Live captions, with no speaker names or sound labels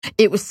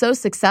It was so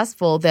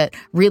successful that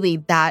really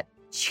that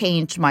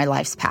changed my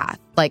life's path.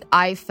 Like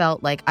I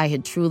felt like I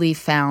had truly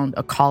found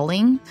a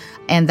calling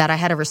and that I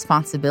had a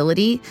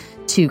responsibility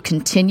to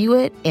continue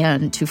it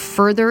and to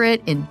further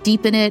it and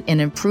deepen it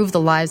and improve the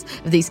lives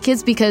of these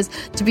kids because,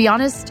 to be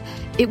honest,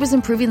 it was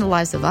improving the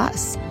lives of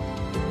us.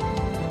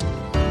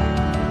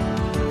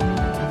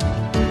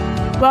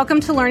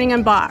 Welcome to Learning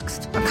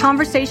Unboxed, a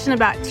conversation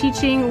about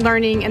teaching,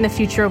 learning, and the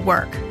future of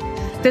work.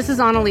 This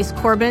is Annalise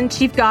Corbin,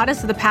 Chief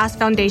Goddess of the Past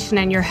Foundation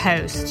and your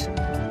host.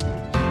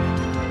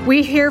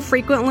 We hear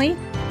frequently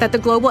that the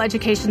global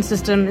education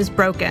system is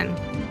broken.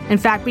 In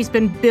fact, we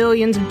spend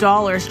billions of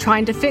dollars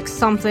trying to fix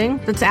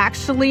something that's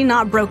actually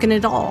not broken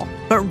at all,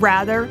 but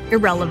rather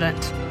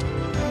irrelevant.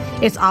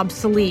 It's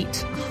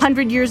obsolete.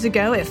 100 years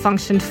ago, it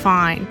functioned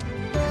fine.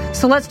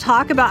 So let's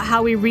talk about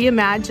how we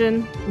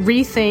reimagine,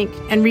 rethink,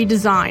 and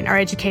redesign our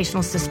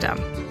educational system.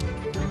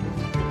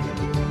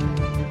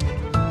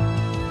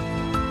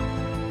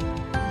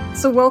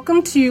 So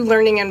welcome to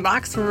Learning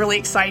Unboxed. We're really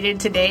excited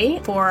today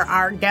for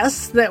our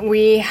guests that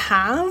we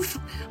have.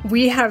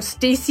 We have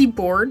Stacie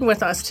Boord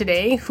with us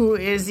today, who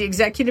is the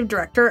Executive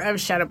Director of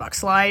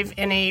Shadowbox Live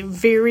and a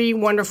very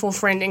wonderful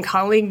friend and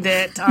colleague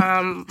that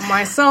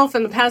myself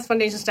and the Past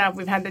Foundation staff,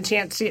 we've had the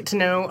chance to get to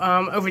know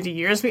over the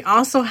years. We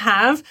also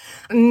have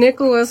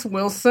Nicholas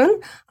Wilson,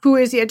 who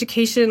is the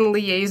Education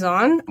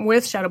Liaison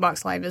with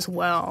Shadowbox Live as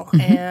well.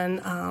 Mm-hmm.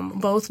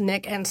 And both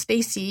Nick and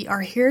Stacie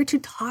are here to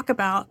talk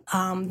about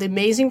the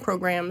amazing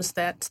programs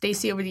that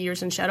Stacie over the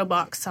years in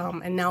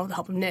Shadowbox and now with the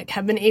help of Nick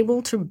have been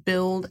able to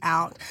build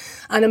out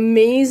an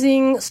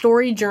amazing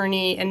story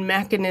journey and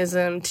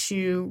mechanism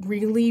to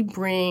really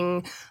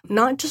bring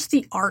not just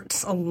the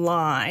arts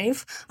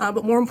alive,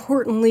 but more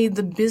importantly,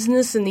 the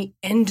business and the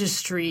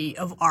industry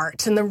of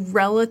arts and the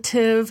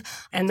relative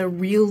and the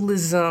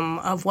realism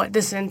of what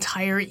this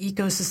entire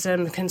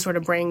ecosystem can sort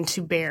of bring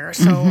to bear.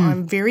 So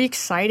I'm very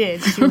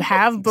excited to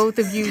have both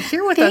of you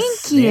here with us.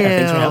 Thank you. Yeah,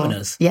 thanks for having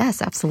us.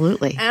 Yes,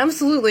 absolutely.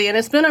 Absolutely. And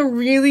it's been a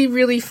really,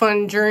 really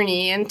fun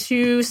journey. And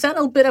to set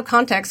a bit of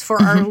context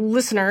for our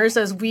listeners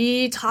as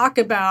we talk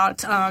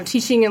about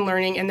teaching and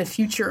learning and the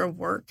future of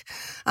work,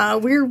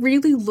 we're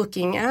really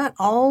looking at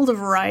all the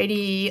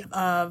variety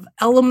of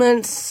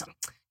elements,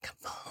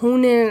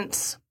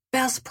 components,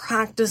 best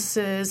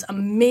practices,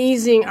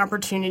 amazing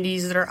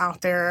opportunities that are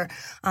out there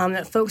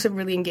that folks have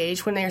really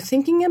engaged when they're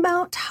thinking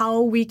about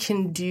how we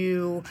can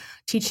do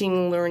teaching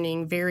and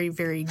learning very,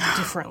 very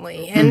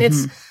differently. And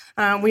it's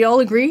we all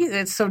agree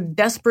that it's so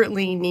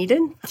desperately needed.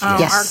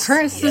 Yes. Our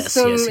current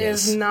system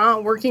is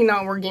not working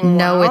No,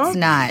 well. it's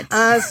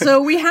not.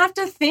 So we have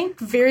to think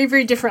very,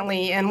 very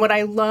differently. And what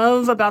I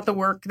love about the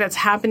work that's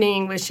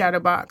happening with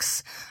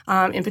Shadowbox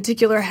in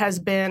particular has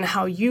been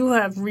how you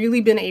have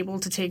really been able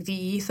to take the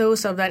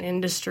ethos of that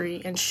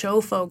industry and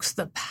show folks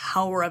the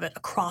power of it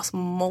across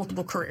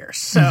multiple careers.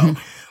 So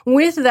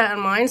with that in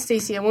mind,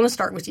 Stacie, I want to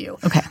start with you.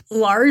 Okay.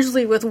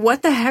 Largely with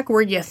what the heck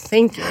were you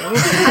thinking?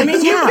 I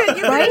mean, you've been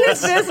in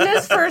this business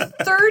for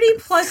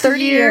 30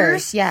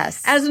 years.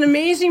 Yes. As an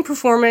amazing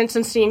performance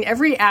and seeing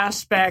every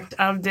aspect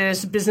of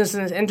this business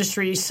and this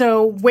industry.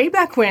 So way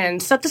back when,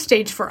 set the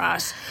stage for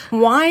us.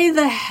 Why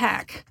the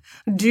heck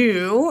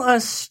do a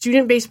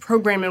student-based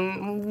program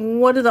and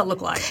what did that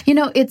look like? You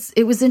know,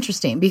 it was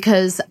interesting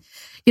because,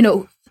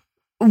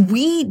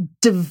 we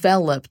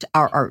developed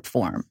our art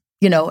form.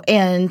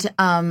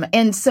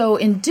 And so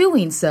in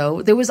doing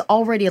so, there was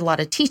already a lot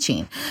of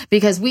teaching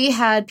because we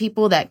had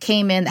people that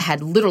came in that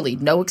had literally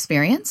no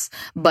experience,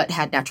 but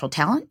had natural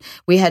talent.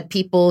 We had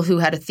people who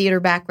had a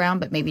theater background,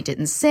 but maybe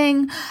didn't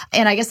sing.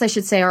 And I guess I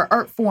should say our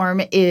art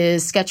form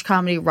is sketch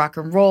comedy, rock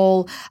and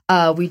roll.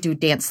 We do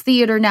dance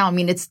theater now. I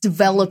mean, it's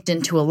developed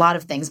into a lot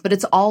of things, but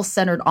it's all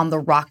centered on the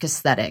rock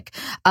aesthetic,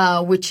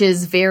 which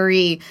is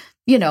very,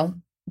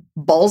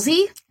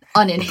 ballsy.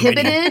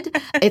 Uninhibited.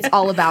 It's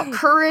all about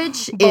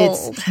courage.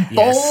 Bold. It's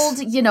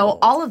bold,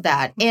 all of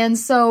that. And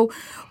so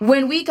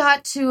when we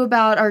got to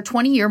about our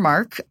 20-year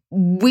mark,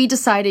 we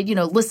decided,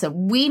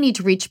 listen, we need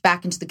to reach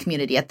back into the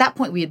community. At that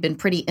point, we had been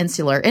pretty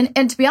insular.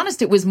 And to be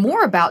honest, it was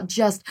more about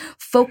just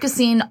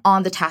focusing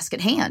on the task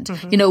at hand.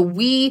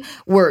 We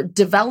were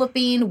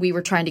developing, we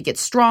were trying to get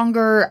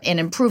stronger and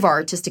improve our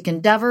artistic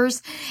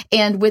endeavors.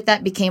 And with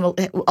that became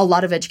a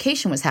lot of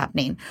education was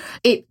happening.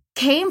 It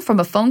came from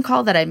a phone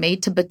call that I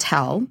made to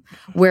Battelle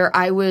where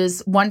I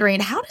was wondering,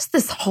 how does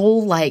this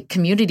whole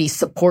community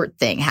support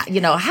thing, how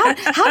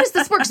does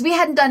this work? Because we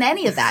hadn't done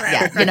any of that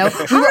yet.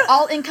 We were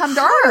all income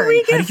to earn. How do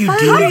we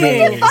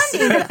get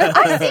funding?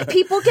 I think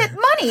people get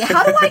money.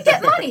 How do I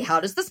get money? How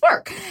does this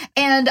work?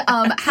 And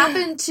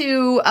happened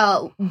to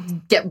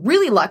get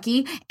really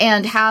lucky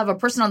and have a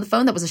person on the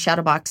phone that was a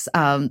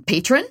Shadowbox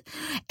patron.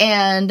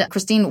 And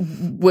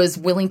Christine was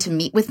willing to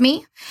meet with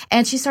me.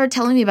 And she started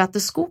telling me about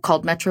this school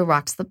called Metro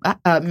Rocks the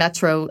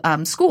Metro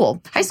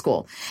School, high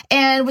school,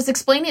 and was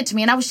explaining it to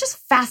me. And I was just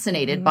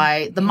fascinated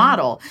by the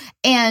model.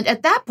 And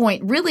at that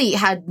point, really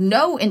had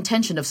no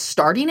intention of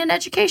starting an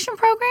education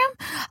program,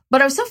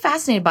 but I was so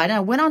fascinated by it. And I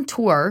went on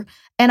tour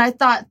and I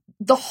thought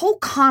the whole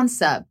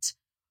concept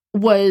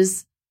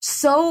was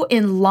so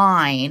in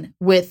line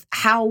with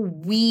how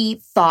we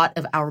thought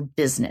of our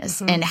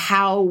business and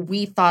how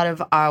we thought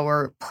of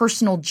our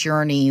personal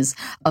journeys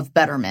of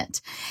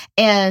betterment.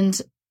 And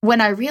when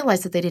I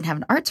realized that they didn't have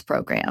an arts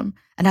program,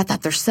 and I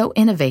thought they're so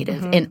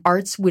innovative and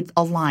arts would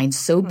align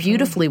so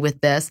beautifully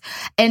with this.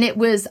 And it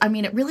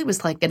really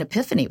was like an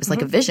epiphany. It was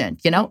like a vision,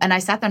 and I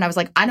sat there and I was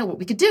like, I know what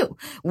we could do.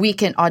 We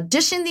can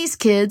audition these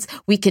kids.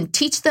 We can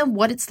teach them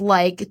what it's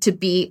like to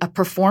be a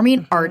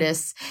performing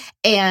artist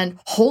and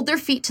hold their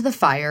feet to the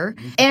fire.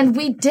 And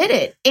we did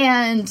it.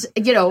 And,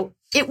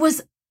 it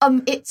was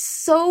it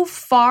so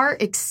far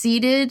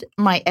exceeded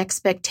my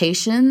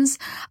expectations,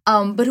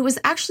 but it was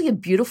actually a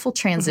beautiful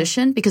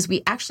transition because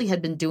we actually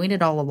had been doing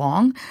it all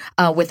along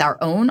with our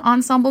own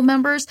ensemble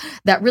members.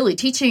 That really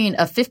teaching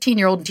a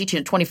 15-year-old and teaching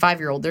a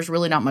 25-year-old, there's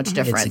really not much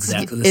difference.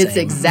 It's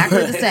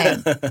exactly the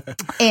same.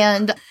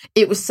 And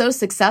it was so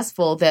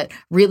successful that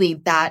really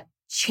that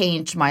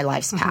changed my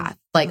life's path.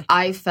 Like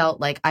I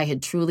felt like I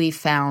had truly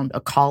found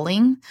a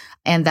calling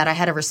and that I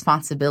had a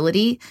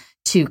responsibility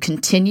to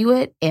continue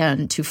it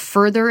and to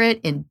further it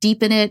and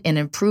deepen it and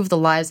improve the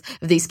lives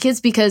of these kids.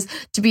 Because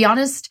to be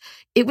honest,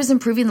 it was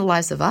improving the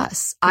lives of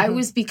us. I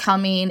was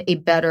becoming a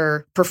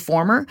better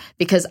performer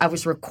because I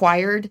was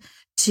required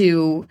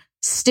to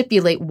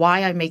stipulate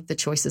why I make the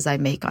choices I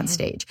make on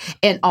stage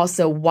and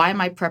also why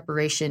my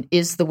preparation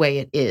is the way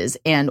it is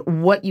and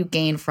what you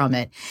gain from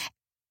it.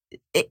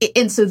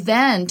 And so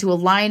then to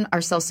align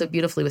ourselves so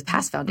beautifully with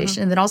Past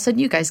Foundation, and then all of a sudden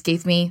you guys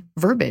gave me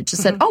verbiage and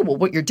said, oh, well,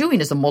 what you're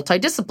doing is a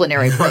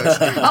multidisciplinary approach.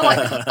 I'm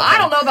like, I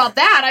don't know about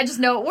that. I just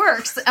know it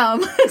works. So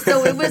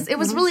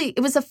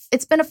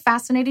it's been a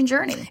fascinating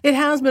journey. It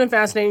has been a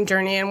fascinating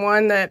journey and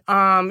one that,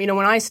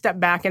 when I step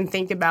back and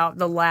think about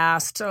the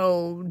last,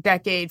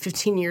 decade,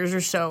 15 years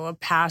or so of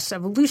Past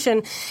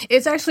Evolution,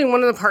 it's actually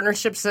one of the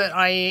partnerships that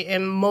I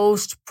am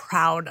most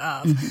proud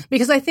of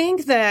because I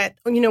think that,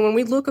 when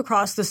we look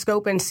across the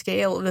scope and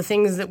scale of the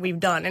things that we've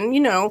done. And,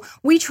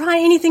 we try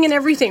anything and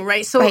everything,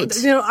 right? So,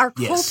 our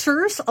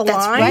cultures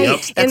align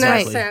in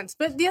that sense.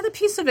 But the other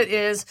piece of it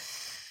is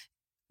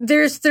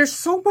there's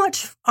so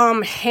much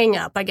hang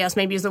up, I guess,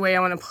 maybe is the way I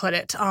want to put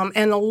it,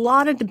 and a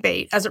lot of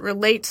debate as it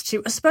relates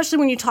to, especially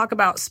when you talk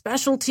about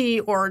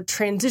specialty or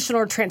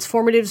transitional or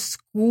transformative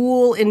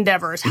school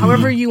endeavors,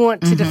 however you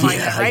want to define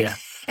it, right? Yeah.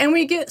 And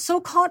we get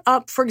so caught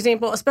up, for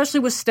example,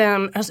 especially with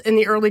STEM in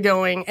the early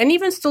going, and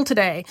even still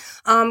today,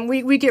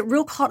 we get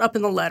real caught up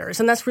in the letters,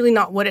 and that's really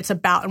not what it's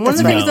about. And one of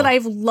the things that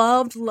I've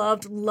loved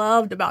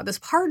about this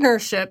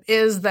partnership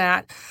is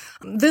that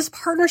this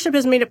partnership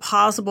has made it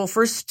possible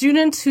for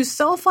students who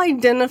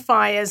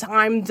self-identify as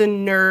I'm the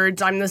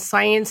nerds, I'm the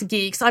science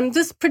geeks, I'm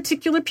this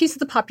particular piece of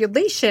the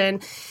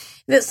population,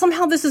 that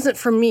somehow this isn't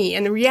for me.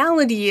 And the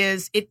reality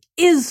is it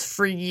is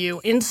for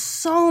you in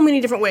so many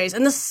different ways.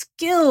 And the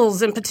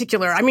skills in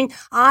particular. I mean,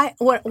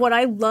 what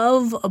I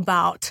love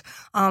about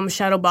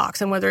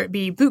Shadowbox, and whether it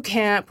be boot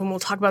camp, and we'll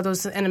talk about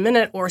those in a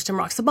minute, or STEM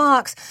Rocks the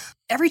Box,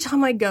 every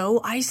time I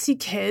go, I see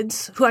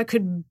kids who I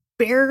could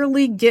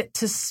barely get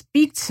to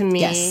speak to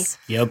me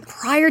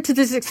prior to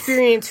this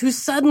experience who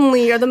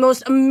suddenly are the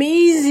most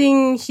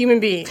amazing human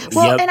beings.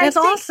 Well, and that's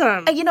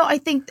awesome. I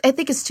think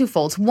it's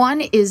twofold.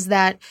 One is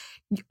that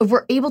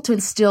we're able to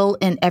instill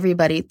in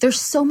everybody,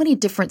 there's so many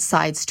different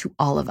sides to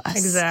all of us.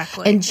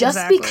 Exactly. And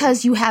just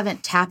because you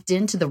haven't tapped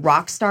into the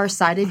rock star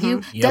side of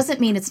you doesn't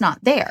mean it's not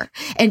there.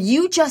 And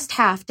you just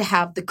have to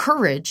have the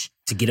courage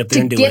to get up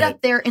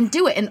there and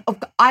do it. And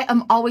I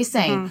am always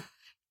saying,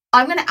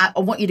 I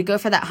want you to go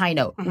for that high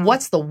note.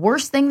 What's the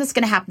worst thing that's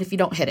going to happen if you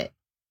don't hit it?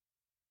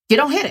 You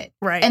don't hit it.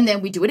 Right. And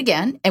then we do it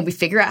again and we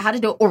figure out how to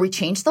do it, or we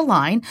change the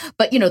line.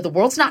 But, the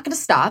world's not going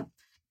to stop.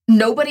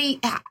 Nobody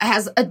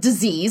has a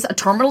disease, a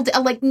terminal,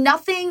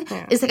 nothing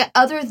is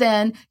other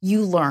than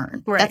you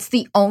learn. Right. That's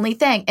the only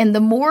thing. And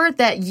the more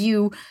that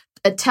you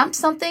attempt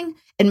something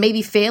and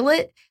maybe fail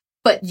it,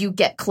 but you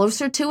get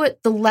closer to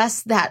it, the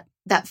less that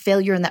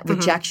failure and that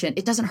rejection,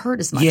 it doesn't hurt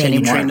as much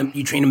anymore.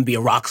 You train them to be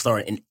a rock star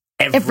in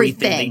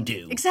everything they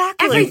do.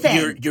 Exactly.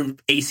 Everything. You're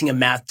acing a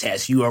math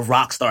test. You are a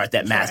rock star at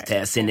that math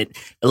test. And it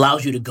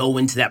allows you to go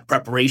into that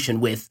preparation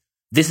with,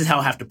 this is how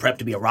I have to prep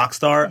to be a rock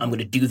star. I'm going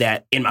to do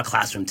that in my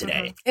classroom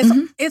today.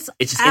 It's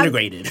just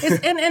integrated.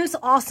 And it's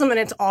awesome and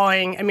it's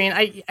awing. I mean,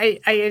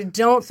 I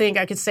don't think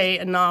I could say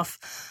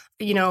enough,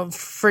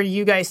 for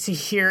you guys to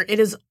hear. It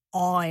is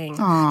awing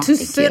to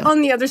sit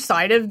on the other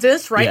side of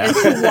this, right? And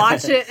to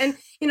watch it. And,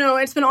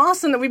 it's been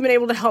awesome that we've been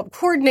able to help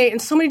coordinate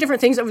and so many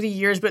different things over the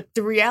years. But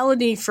the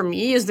reality for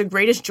me is the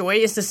greatest joy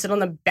is to sit on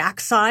the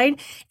backside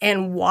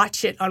and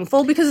watch it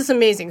unfold because it's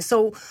amazing.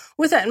 So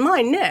with that in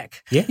mind,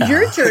 Nick,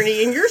 your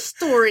journey and your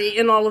story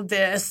in all of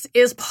this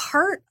is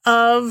part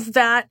of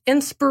that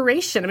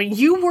inspiration. I mean,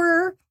 you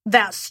were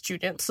that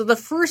student. So the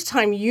first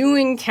time you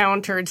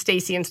encountered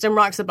Stacie in STEM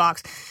Rocks the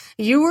Box,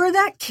 you were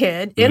that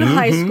kid in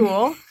high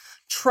school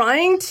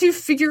trying to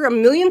figure a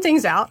million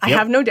things out. I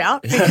have no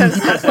doubt, because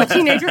that's what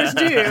teenagers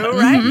do,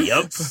 right?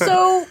 Yep.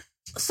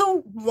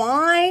 So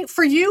why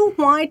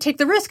take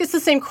the risk? It's the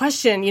same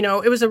question.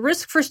 It was a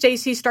risk for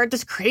Stacie, start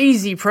this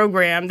crazy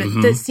program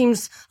that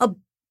seems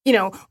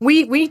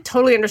we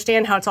totally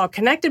understand how it's all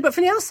connected, but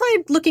from the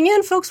outside looking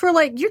in, folks were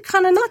like, you're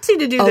kind of nutsy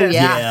to do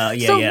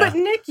this. But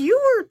Nick, you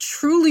were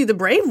truly the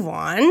brave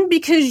one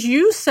because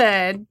you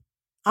said,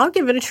 I'll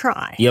give it a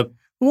try. Yep.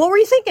 What were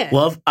you thinking?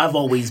 Well, I've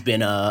always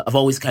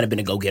kind of been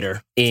a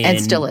go-getter. And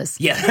still is.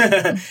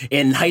 Yeah.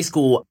 In high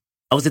school,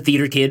 I was a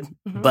theater kid,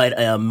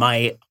 but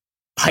my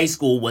high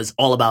school was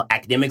all about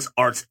academics,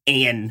 arts,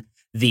 and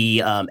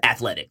the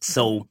athletics.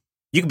 So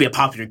you could be a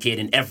popular kid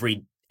in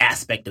every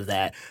aspect of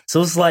that.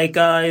 So it's like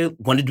I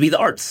wanted to be the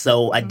arts.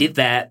 So I did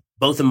that.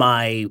 Both of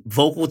my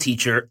vocal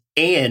teacher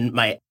and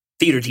my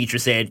theater teacher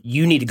said,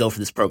 you need to go for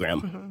this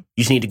program.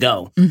 You just need to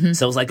go.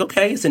 So I was like,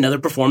 okay, it's another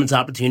performance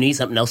opportunity,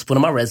 something else to put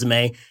on my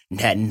resume. And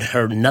hadn't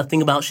heard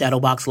nothing about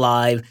Shadowbox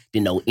Live,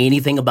 didn't know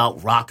anything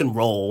about rock and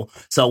roll.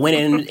 So I went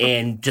in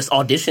and just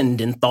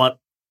auditioned and thought,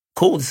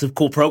 cool, this is a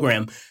cool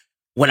program.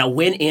 When I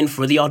went in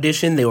for the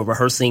audition, they were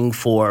rehearsing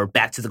for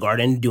Back to the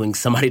Garden, doing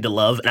Somebody to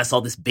Love. And I saw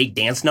this big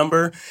dance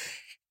number.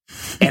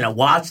 And I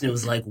watched and it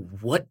was like,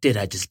 what did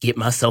I just get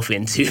myself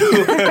into?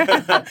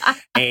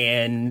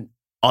 And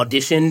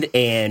auditioned,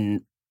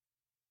 and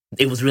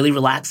it was really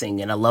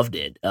relaxing, and I loved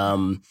it.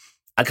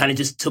 I kind of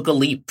just took a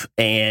leap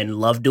and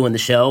loved doing the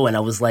show, and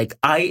I was like,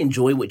 I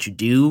enjoy what you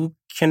do.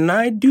 Can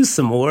I do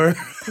some more?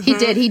 He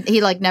did.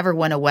 He like never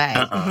went away.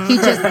 He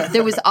just,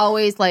 there was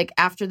always like,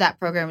 after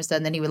that program was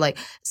done, then he would like,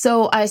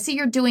 so I see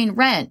you're doing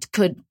Rent.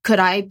 Could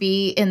I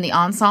be in the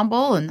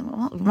ensemble? And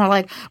we're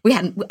like, we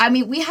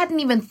hadn't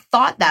even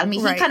thought that. I mean,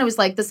 he kind of was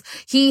like this.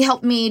 He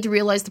helped me to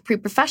realize the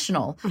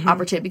pre-professional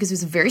opportunity because he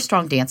was a very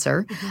strong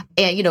dancer.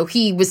 And,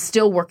 he was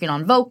still working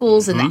on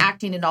vocals and the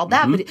acting and all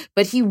that.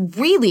 But he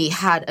really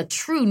had a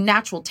true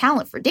natural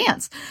talent for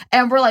dance.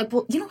 And we're like,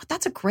 well, you know what?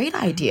 That's a great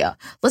idea.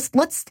 Let's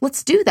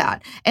do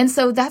that. And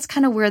so that's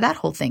kind of where that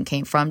whole thing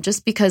came from,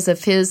 just because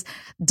of his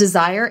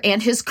desire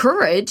and his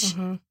courage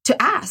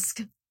to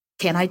ask,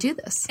 can I do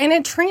this? And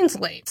it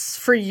translates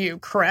for you,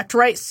 correct?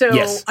 Right? So,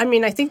 yes. I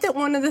mean, I think that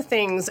one of the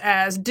things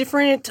as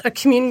different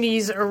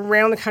communities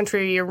around the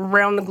country,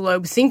 around the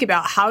globe, think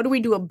about how do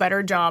we do a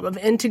better job of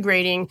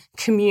integrating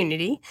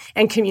community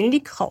and community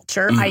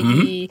culture,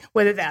 i.e.,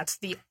 whether that's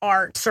the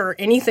arts or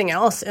anything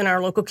else in our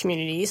local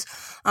communities.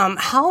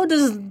 How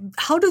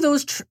do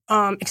those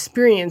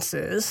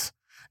experiences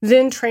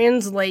then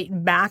translate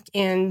back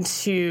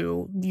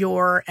into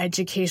your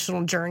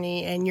educational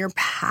journey and your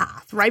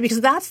path, right? Because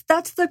that's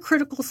the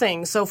critical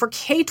thing. So for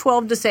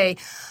K-12 to say,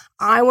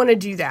 I want to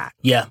do that.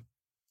 Yeah.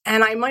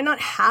 And I might not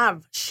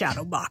have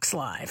Shadowbox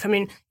Live. I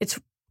mean, it's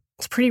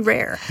pretty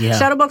rare. Yeah.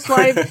 Shadowbox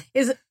Live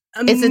is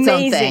amazing. It's its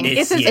own thing.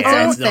 It's its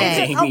own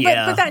thing.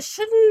 But that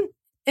shouldn't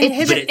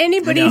inhibit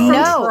anybody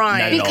from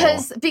trying.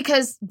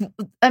 Because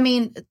I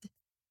mean,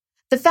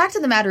 the fact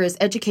of the matter is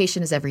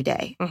education is every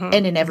day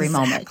and in every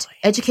moment.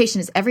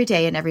 Education is every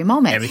day and every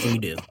moment. Everything you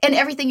do. And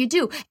everything you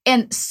do.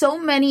 And so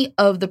many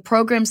of the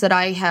programs that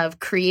I have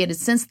created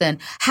since then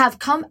have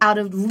come out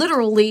of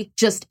literally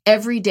just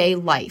everyday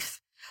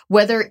life.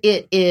 Whether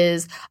it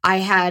is,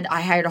 I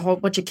hired a whole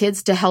bunch of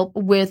kids to help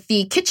with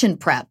the kitchen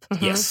prep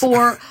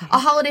for a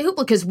holiday hoopla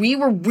because we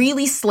were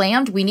really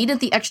slammed. We needed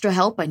the extra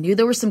help. I knew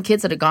there were some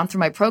kids that had gone through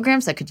my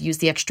programs that could use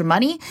the extra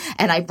money,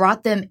 and I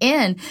brought them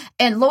in.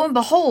 And lo and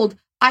behold,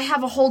 I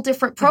have a whole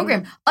different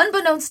program.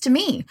 Unbeknownst to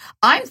me,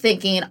 I'm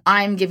thinking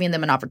I'm giving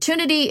them an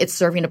opportunity. It's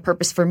serving a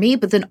purpose for me.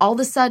 But then all of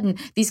a sudden,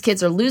 these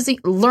kids are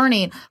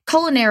learning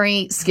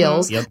culinary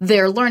skills.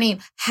 They're learning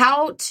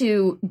how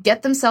to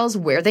get themselves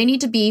where they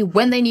need to be,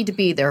 when they need to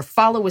be there,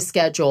 follow a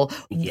schedule,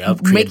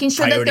 making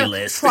sure that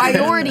they're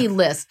priority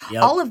list,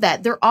 all of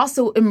that. They're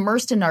also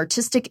immersed in an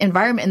artistic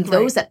environment. And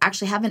those that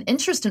actually have an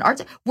interest in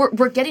art,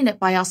 we're getting it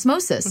by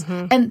osmosis.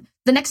 And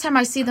the next time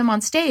I see them on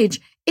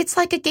stage, it's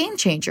like a game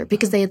changer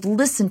because they had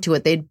listened to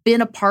it. They had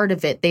been a part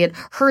of it. They had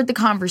heard the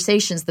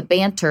conversations, the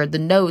banter, the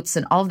notes,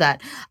 and all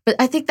that. But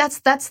I think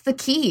that's the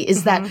key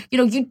is that,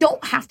 you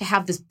don't have to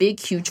have this big,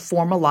 huge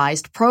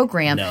formalized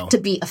program to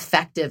be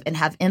effective and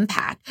have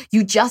impact.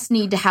 You just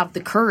need to have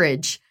the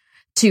courage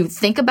to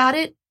think about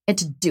it and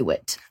to do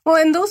it. Well,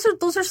 and those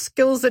are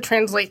skills that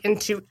translate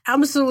into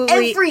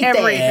absolutely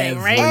everything,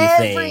 right?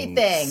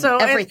 Everything. So,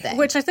 everything.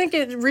 Which I think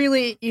it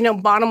really,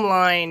 bottom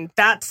line,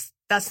 that's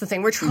the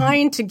thing. We're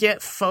trying to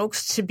get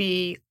folks to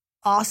be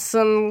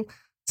awesome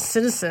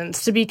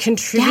citizens, to be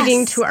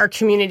contributing to our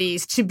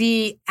communities, to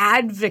be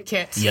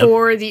advocates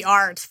for the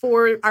arts,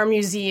 for our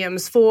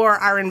museums, for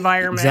our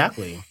environment.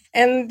 Exactly.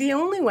 And the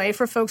only way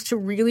for folks to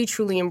really,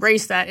 truly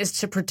embrace that is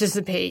to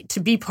participate, to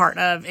be part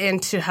of,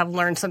 and to have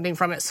learned something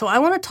from it. So I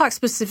want to talk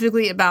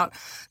specifically about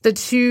the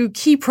two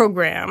key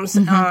programs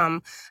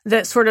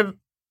that sort of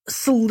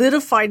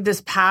solidified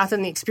this path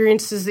and the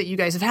experiences that you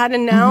guys have had.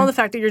 And now the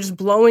fact that you're just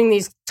blowing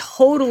these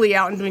totally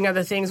out and doing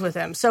other things with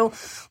them. So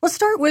let's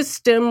start with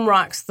STEM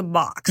Rocks the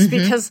Box,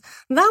 because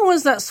that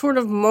was that sort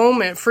of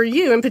moment for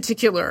you in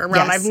particular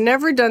around, I've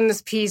never done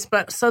this piece,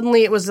 but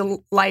suddenly it was a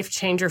life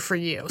changer for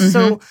you.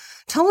 So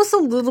tell us a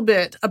little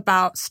bit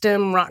about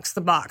STEM Rocks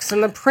the Box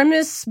and the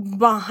premise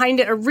behind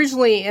it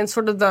originally and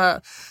sort of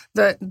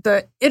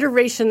the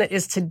iteration that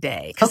is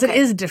today, because it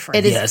is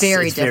different. It is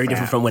very it's different. very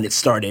different from when it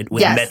started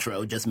with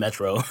Metro, just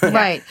Metro.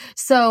 Right.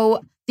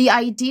 So the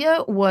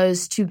idea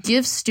was to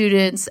give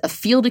students a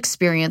field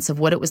experience of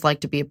what it was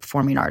like to be a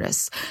performing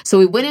artist. So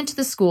we went into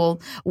the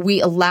school,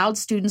 we allowed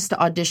students to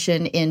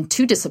audition in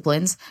 2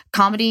 disciplines,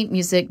 comedy,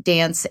 music,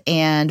 dance,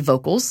 and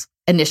vocals.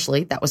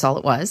 Initially, that was all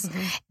it was.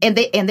 And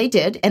they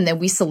did. And then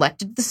we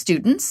selected the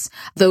students.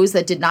 Those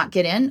that did not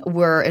get in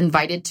were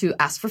invited to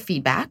ask for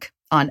feedback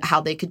on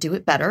how they could do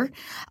it better.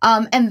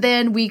 And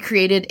then we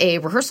created a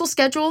rehearsal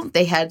schedule.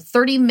 They had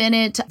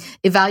 30-minute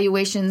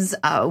evaluations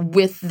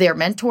with their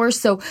mentors.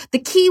 So the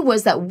key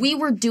was that we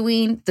were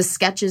doing the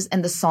sketches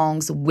and the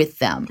songs with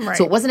them. Right.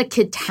 So it wasn't a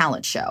kid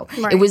talent show.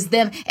 Right. It was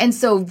them. And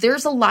so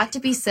there's a lot to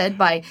be said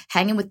by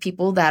hanging with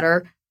people that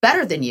are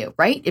better than you,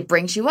 right? It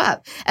brings you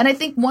up. And I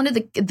think one of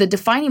the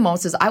defining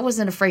moments is I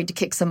wasn't afraid to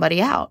kick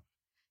somebody out.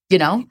 You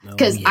know,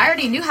 because I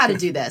already knew how to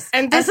do this.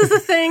 And this is the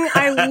thing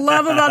I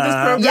love about this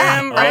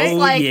program. Right? I'm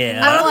like,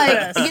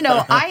 you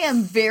know, I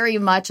am very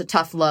much a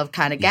tough love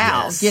kind of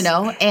gal, you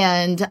know,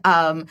 and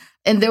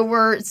there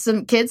were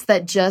some kids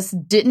that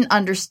just didn't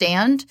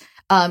understand,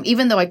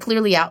 even though I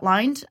clearly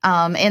outlined,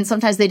 and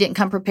sometimes they didn't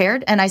come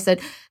prepared. And I said,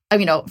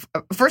 you know,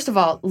 first of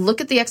all,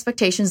 look at the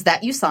expectations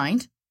that you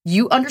signed.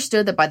 You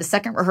understood that by the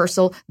second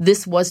rehearsal,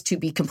 this was to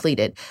be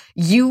completed.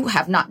 You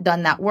have not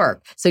done that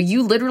work. So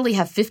you literally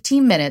have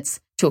 15 minutes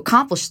to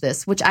accomplish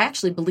this, which I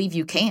actually believe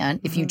you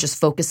can if you just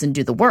focus and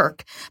do the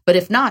work. But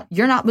if not,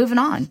 you're not moving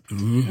on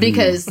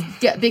because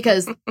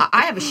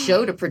I have a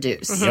show to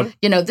produce.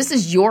 You know, this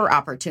is your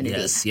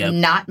opportunity,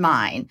 not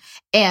mine.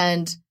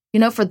 And, you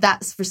know,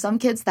 for some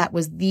kids, that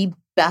was the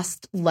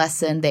best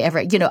lesson they ever,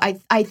 you know,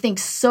 I think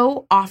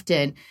so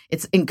often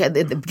you're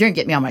gonna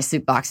get me on my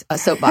soapbox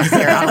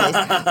here,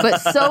 Annalise, but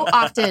so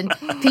often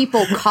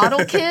people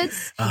coddle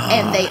kids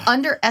and they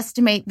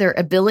underestimate their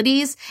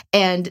abilities,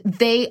 and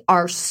they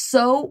are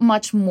so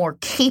much more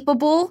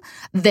capable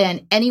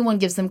than anyone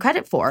gives them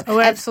credit for. Oh,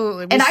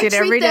 absolutely. And I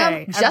treat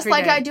them just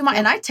like I do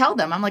and I tell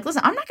them, I'm like,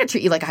 listen, I'm not gonna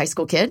treat you like a high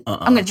school kid.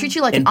 I'm gonna treat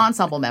you like an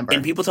ensemble member.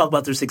 And people talk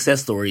about their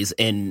success stories,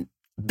 and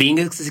being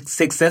a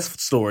success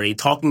story,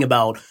 talking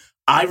about,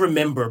 I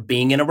remember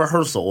being in a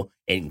rehearsal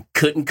and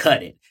couldn't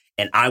cut it.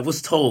 And I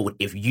was told,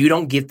 if you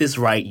don't get this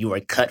right, you are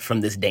cut from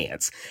this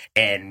dance.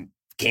 And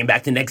came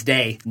back the next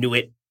day, knew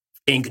it,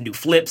 and could do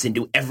flips and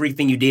do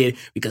everything you did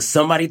because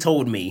somebody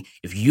told me,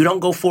 if you don't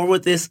go forward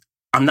with this,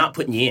 I'm not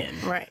putting you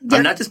in. Right.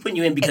 I'm not just putting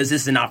you in because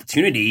this is an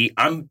opportunity.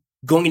 I'm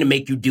going to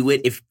make you do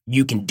it if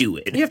you can do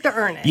it. You have to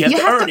earn it. You have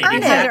to earn it.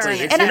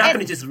 Exactly. And you're not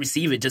going to just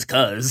receive it just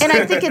because. And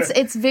I think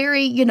it's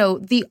very, you know,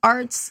 the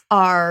arts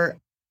are,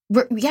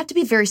 you have to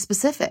be very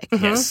specific.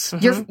 Yes.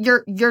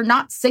 You're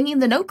not singing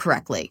the note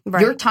correctly.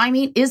 Right. Your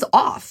timing is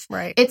off.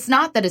 Right. It's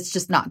not that it's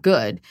just not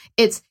good.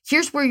 It's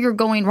here's where you're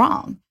going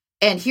wrong.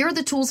 And here are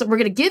the tools that we're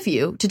going to give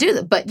you to do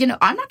that. But, you know,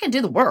 I'm not going to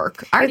do the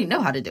work. I already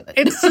know how to do it.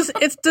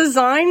 It's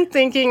design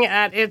thinking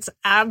at its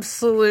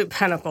absolute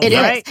pinnacle. It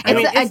right? is.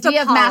 It's the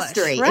idea of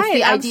mastery. Right, it's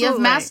the idea of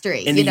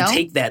mastery. And then you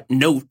take that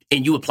note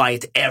and you apply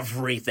it to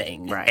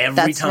everything. Right.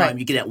 Every time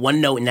you get that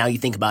one note and now you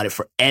think about it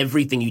for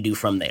everything you do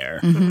from there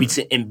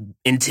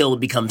until it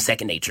becomes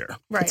second nature.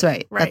 Right. That's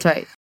right. That's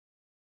right.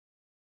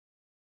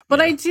 But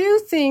I do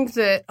think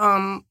that,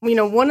 you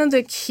know, one of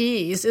the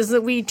keys is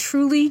that we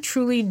truly,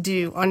 truly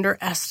do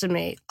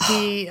underestimate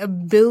the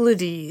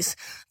abilities,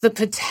 the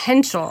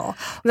potential,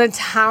 the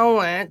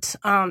talent,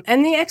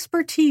 and the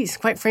expertise,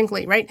 quite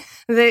frankly, right,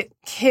 that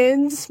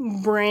kids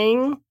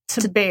bring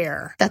to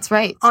bear. That's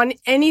right. On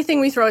anything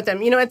we throw at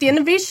them. You know, at the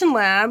Innovation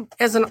Lab,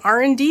 as an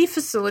R&D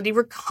facility,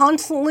 we're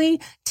constantly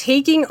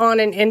taking on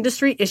an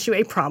industry issue,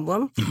 a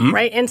problem,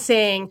 right, and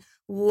saying,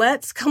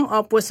 let's come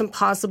up with some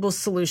possible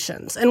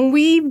solutions. And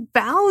we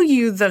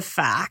value the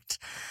fact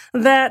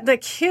that the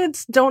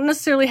kids don't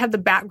necessarily have the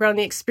background,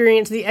 the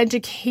experience, the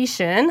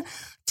education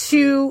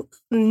to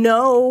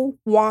know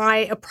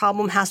why a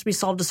problem has to be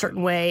solved a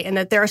certain way, and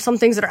that there are some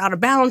things that are out of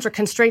bounds or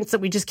constraints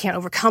that we just can't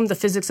overcome. The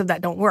physics of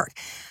that don't work.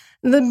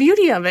 The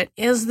beauty of it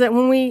is that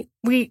when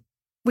we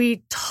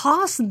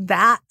toss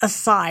that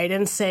aside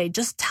and say,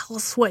 just tell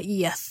us what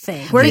you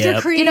think. Where's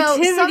your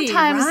creativity? You know,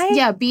 sometimes,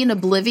 right? Being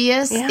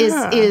oblivious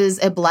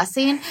is a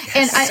blessing.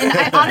 And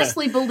I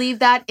honestly believe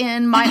that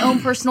in my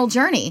own personal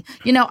journey.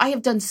 You know, I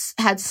have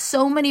had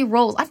so many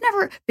roles. I've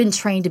never been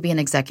trained to be an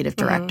executive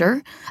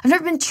director. I've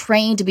never been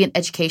trained to be an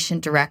education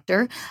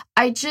director.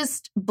 I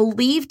just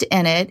believed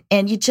in it,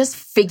 and you just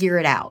figure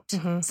it out.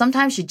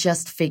 Sometimes you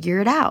just figure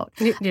it out.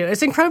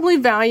 It's incredibly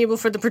valuable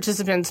for the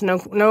participants,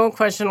 no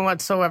question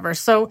whatsoever.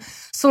 So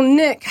So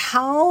Nick,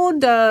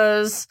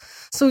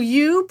 so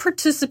you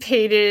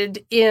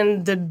participated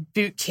in the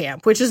boot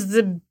camp, which is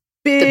the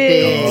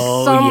big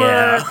summer.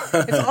 Yeah.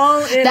 It's all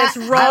in. It's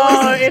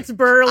raw. It's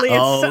burly.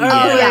 It's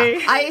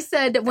ugly. I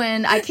said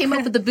when I came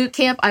up with the boot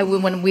camp, I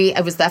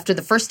was after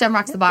the first STEM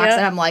Rocks the Box,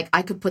 and I'm like,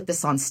 I could put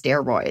this on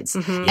steroids,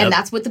 and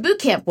that's what the boot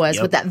camp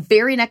was. With that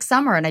very next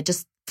summer, and I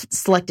just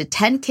selected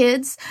 10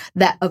 kids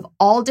that of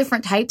all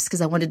different types because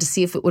I wanted to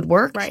see if it would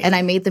work, and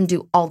I made them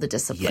do all the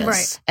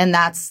disciplines, and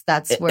that's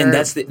where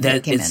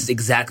it's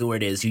exactly where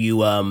it is.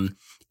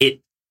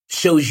 It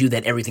shows you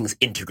that everything's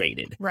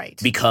integrated. Right.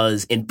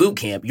 Because in boot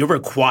camp, you're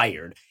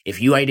required, if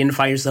you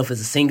identify yourself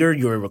as a singer,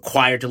 you're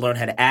required to learn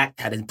how to act,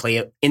 how to play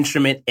an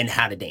instrument, and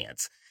how to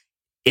dance.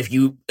 If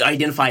you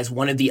identify as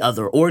one or the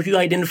other, or if you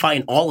identify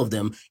in all of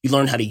them, you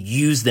learn how to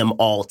use them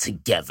all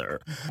together.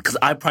 Because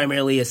I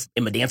primarily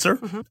am a dancer.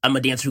 I'm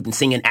a dancer who can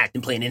sing and act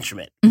and play an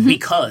instrument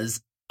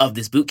because of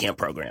this boot camp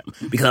program.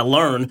 Because I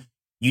learned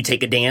you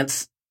take a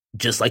dance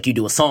just like you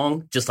do a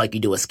song, just like you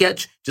do a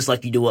sketch, just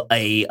like you do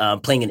a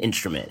playing an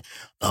instrument.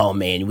 Oh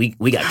man,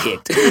 we got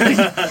kicked.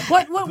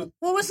 What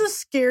was the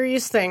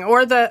scariest thing,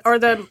 or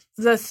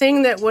the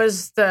thing that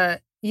was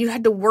you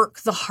had to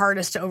work the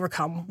hardest to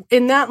overcome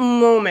in that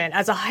moment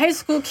as a high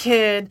school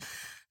kid,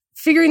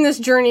 figuring this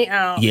journey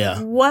out? Yeah.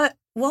 What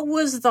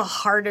was the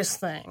hardest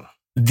thing?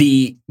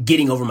 The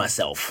getting over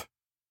myself.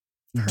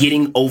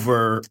 Getting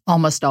over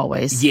almost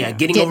always. Yeah,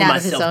 getting over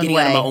myself, getting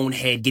out of my own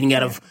head, getting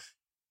out of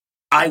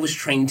I was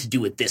trained to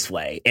do it this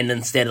way, and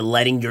instead of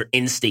letting your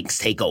instincts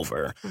take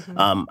over,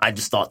 I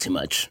just thought too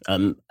much.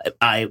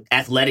 I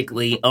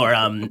athletically, or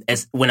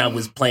when I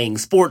was playing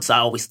sports, I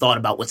always thought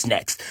about what's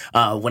next.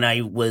 When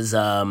I was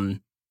learning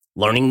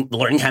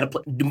how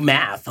to do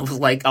math, I was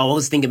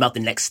always thinking about the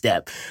next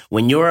step.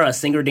 When you're a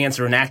singer,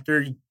 dancer, and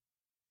actor,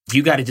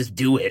 you got to just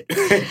do it.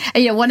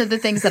 And one of the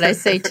things that I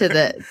say to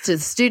the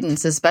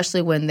students,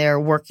 especially when they're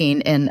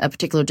working in a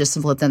particular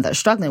discipline that they're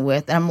struggling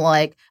with, and I'm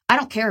like, I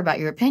don't care about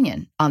your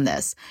opinion on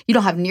this. You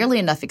don't have nearly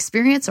enough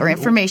experience or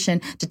information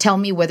to tell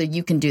me whether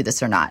you can do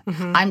this or not.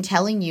 I'm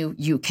telling you,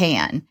 you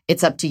can.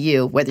 It's up to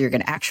you whether you're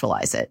going to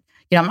actualize it.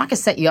 I'm not going to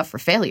set you up for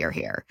failure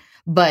here,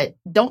 but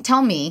don't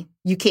tell me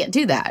you can't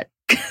do that.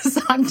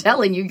 Because I'm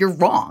telling you, you're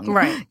wrong.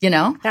 Right.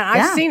 Yeah,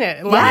 I've seen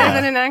it live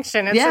and in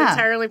action. It's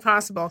entirely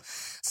possible.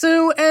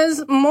 So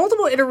as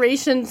multiple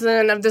iterations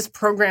then of this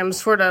program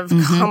sort of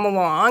come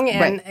along,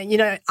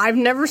 and I've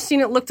never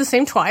seen it look the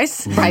same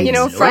twice. Right.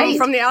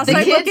 From the outside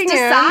the kids looking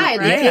decide.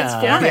 in. Right? The kids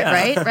form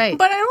it. Right.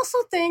 But I also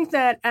think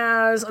that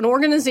as an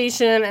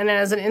organization and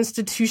as an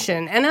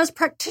institution and as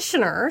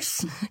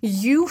practitioners,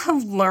 you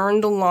have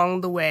learned along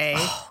the way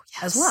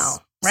as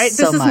well. Right?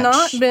 So this has much.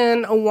 not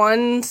been a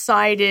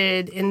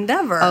one-sided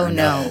endeavor. Oh,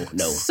 no.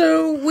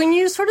 So when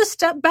you sort of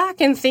step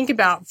back and think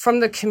about from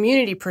the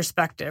community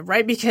perspective,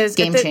 right? Because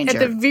at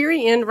the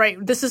very end,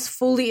 right, this is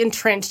fully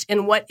entrenched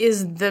in what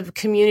is the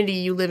community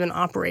you live and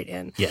operate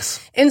in. Yes.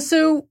 And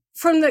so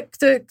from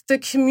the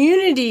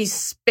community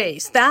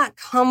space, that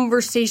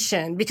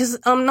conversation, because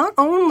not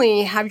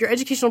only have your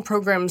educational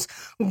programs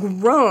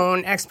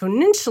grown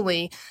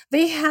exponentially,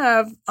 they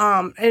have,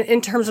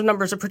 in terms of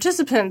numbers of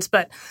participants,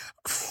 but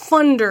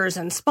funders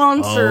and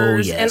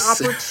sponsors and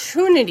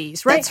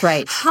opportunities, right? That's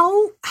right.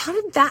 How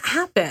did that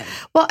happen?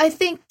 Well, I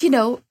think,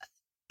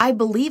 I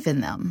believe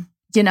in them,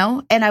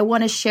 and I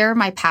want to share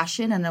my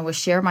passion and I want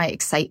to share my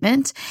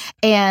excitement.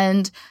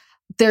 And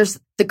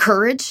there's the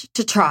courage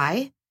to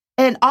try.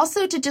 And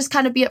also to just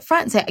kind of be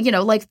upfront and say,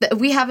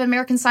 we have an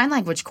American Sign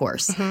Language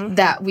course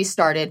that we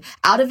started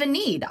out of a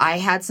need. I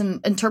had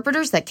some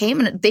interpreters that came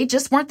and they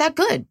just weren't that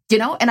good,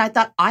 and I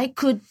thought I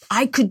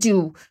could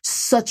do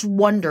such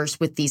wonders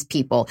with these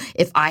people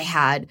if I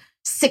had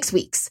 6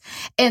 weeks.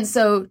 And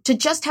so to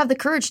just have the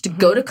courage to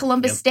go to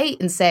Columbus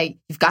State and say,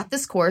 you've got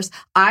this course.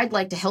 I'd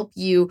like to help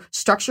you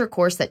structure a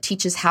course that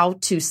teaches how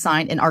to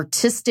sign an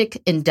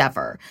artistic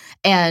endeavor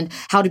and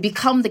how to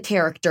become the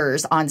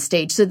characters on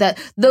stage so that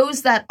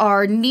those that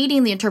are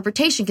needing the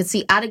interpretation can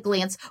see at a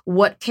glance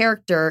what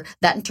character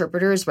that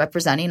interpreter is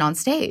representing on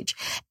stage.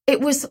 It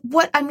was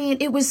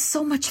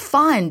so much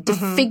fun to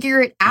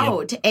figure it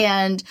out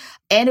and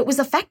it was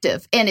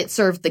effective and it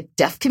served the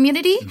deaf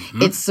community.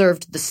 It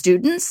served the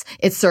students.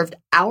 It served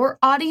our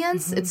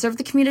audience. It served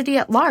the community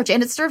at large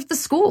and it served the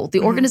school,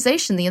 the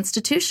organization, the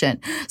institution.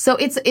 So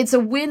it's a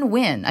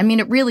win-win. I mean,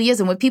 it really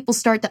is. And when people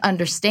start to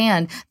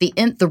understand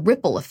the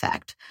ripple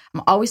effect,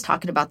 I'm always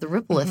talking about the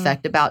ripple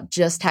effect, about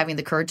just having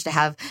the courage to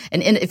have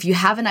if you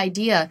have an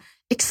idea,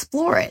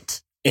 explore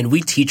it. And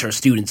we teach our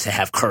students to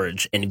have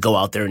courage and go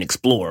out there and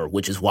explore,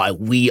 which is why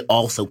we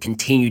also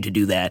continue to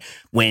do that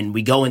when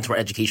we go into our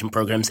education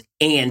programs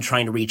and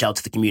trying to reach out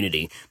to the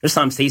community. There's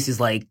times Stacie's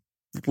like,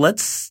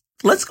 let's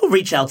go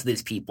reach out to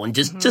these people and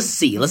just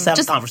see. Let's have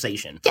a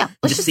conversation. Yeah.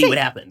 Let's just see what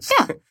happens.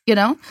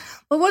 Yeah.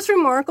 Well, what's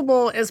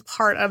remarkable as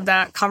part of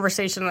that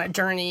conversation, that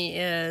journey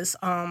is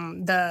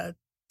the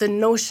the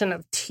notion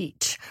of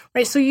teach,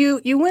 right? So you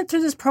went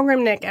through this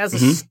program, Nick, as a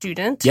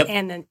student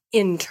and an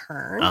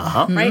intern,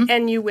 right?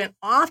 And you went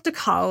off to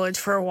college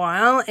for a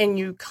while and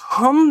you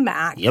come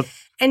back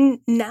and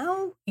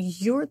now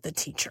you're the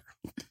teacher.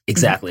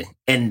 Exactly.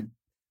 And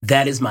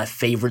that is my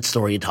favorite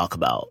story to talk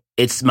about.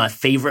 It's my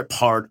favorite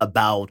part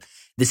about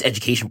this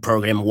education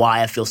program.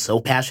 Why I feel so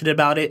passionate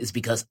about it is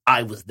because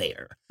I was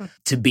there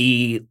to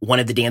be one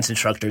of the dance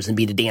instructors and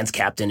be the dance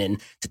captain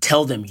and to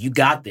tell them, you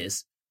got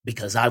this,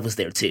 because I was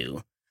there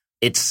too.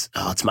 It's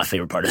my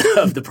favorite part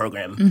of the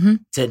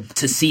program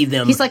to see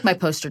them. He's like my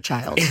poster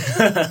child,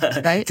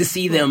 right? To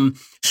see them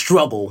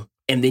struggle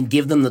and then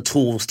give them the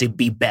tools to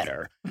be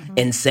better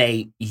and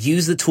say,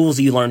 use the tools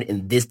you learned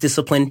in this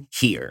discipline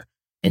here.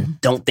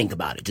 And don't think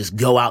about it. Just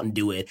go out and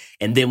do it.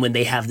 And then when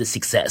they have the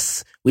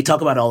success, we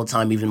talk about it all the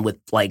time, even with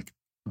like,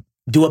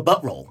 do a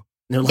butt roll.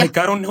 And they're like,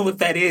 I don't know what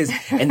that is.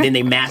 And then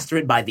they master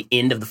it by the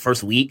end of the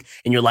first week.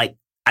 And you're like,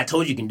 I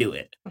told you can do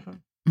it.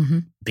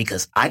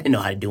 Because I didn't know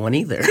how to do one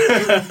either.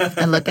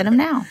 And look at him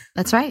now.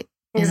 That's right.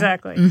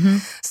 Exactly.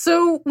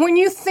 So when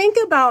you think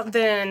about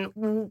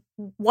then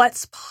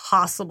what's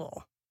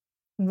possible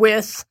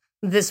with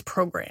this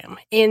program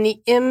and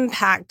the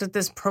impact that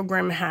this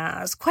program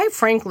has, quite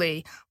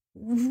frankly,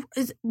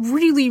 is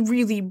really,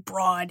 really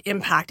broad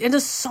impact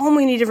into so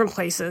many different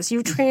places.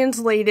 You've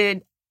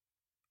translated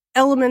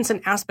elements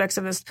and aspects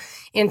of this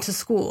into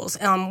schools,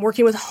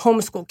 working with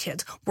homeschool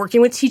kids,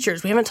 working with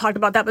teachers. We haven't talked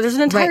about that, but there's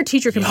an entire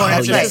teacher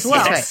component to this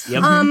as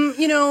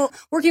well.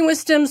 Working with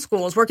STEM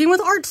schools, working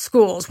with art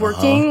schools,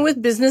 working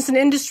with business and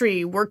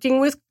industry, working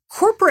with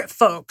corporate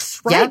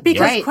folks, right?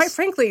 Because quite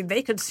frankly,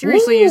 they could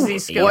seriously use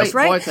these skills,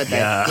 right? Boy, could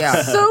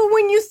they. So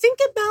when you think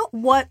about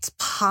what's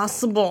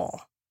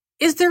possible,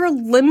 is there a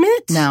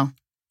limit? No.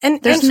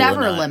 And there's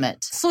never a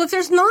limit. So if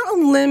there's not a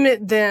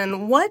limit,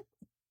 then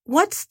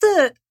what's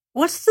the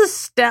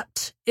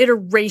stepped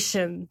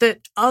iteration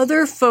that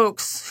other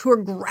folks who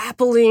are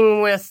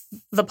grappling with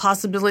the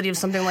possibility of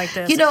something like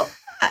this?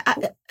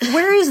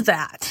 Where is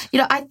that?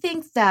 I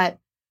think that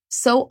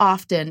so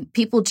often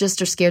people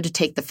just are scared to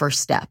take the first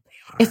step.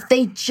 If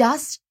they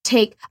just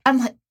take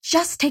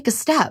a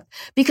step,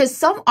 because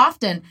so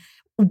often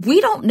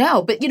we don't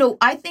know. But,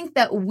 I think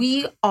that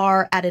we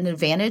are at an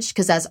advantage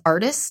because as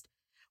artists,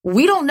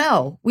 we don't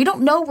know. We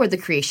don't know where the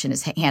creation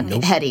is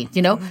heading.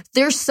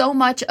 There's so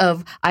much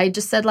of, I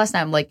just said last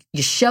night, I'm like,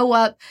 you show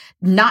up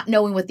not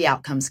knowing what the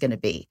outcome's going to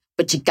be,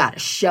 but you got to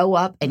show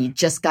up and you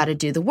just got to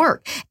do the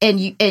work. And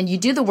you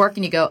do the work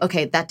and you go,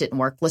 okay, that didn't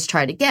work. Let's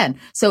try it again.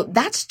 So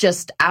that's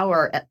just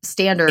our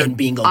standard and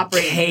being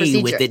operating okay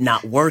procedure. With it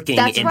not working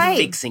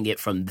fixing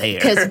it from there.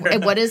 Because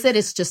what is it?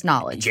 It's just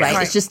knowledge,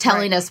 right? It's just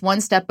telling us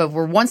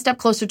we're one step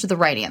closer to the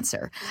right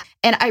answer.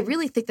 And I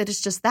really think that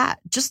it's just that.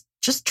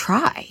 Just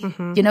try.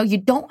 You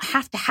don't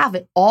have to have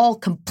it all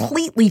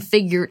completely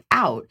figured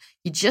out.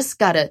 You just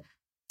got to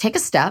take a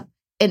step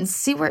and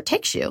see where it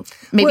takes you.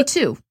 Maybe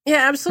two.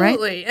 Yeah,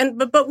 absolutely. Right?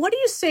 But what do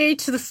you say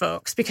to the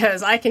folks?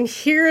 Because I can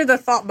hear the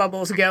thought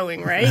bubbles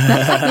going, right?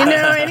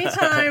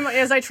 Anytime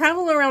as I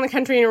travel around the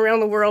country and around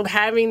the world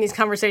having these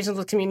conversations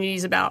with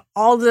communities about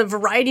all the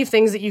variety of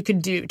things that you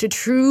could do to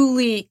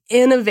truly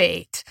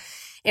innovate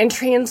and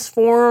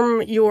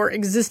transform your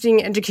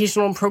existing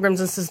educational programs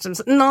and systems,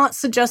 not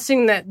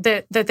suggesting that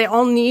they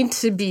all need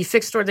to be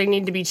fixed or they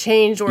need to be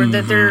changed or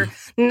that they're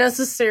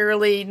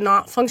necessarily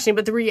not functioning.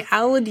 But the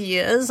reality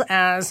is,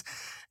 as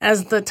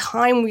the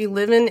time we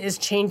live in is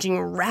changing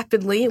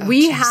rapidly,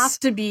 we have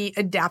to be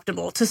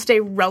adaptable to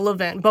stay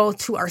relevant, both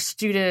to our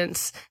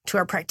students, to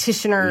our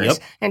practitioners,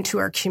 and to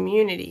our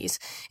communities.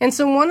 And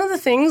so one of the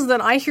things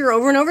that I hear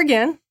over and over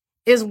again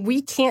is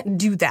we can't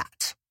do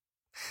that.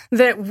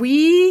 That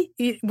we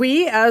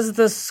as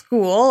the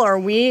school or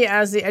we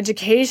as the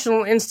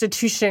educational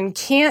institution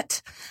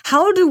can't,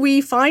 how do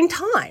we find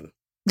time?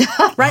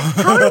 Right?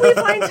 How do we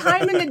find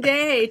time in the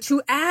day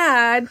to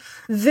add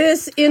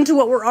this into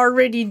what we're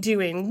already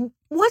doing?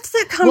 What's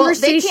that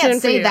conversation? Well, they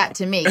can't say that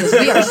to me because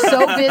we are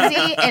so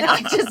busy and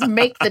I just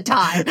make the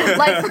time.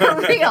 Like,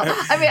 for real.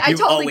 I mean, I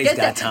totally get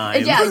that.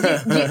 Time. Yeah,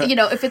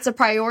 if it's a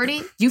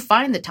priority, you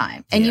find the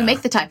time and you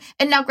make the time.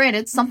 And now,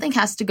 granted, something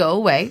has to go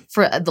away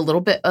for a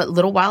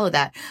little while of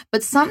that.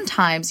 But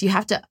sometimes you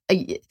have to,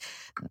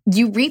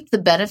 you reap the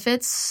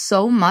benefits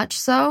so much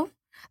so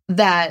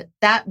that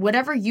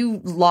whatever you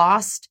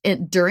lost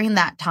during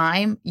that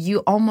time,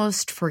 you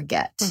almost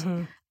forget.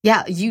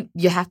 Yeah, you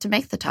have to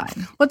make the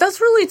time. But that's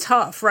really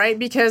tough, right?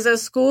 Because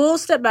as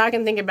schools step back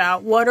and think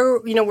about we're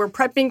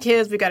prepping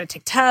kids, we got to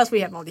take tests, we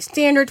have all these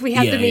standards, we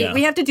have to meet,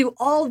 we have to do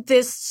all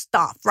this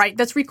stuff, right?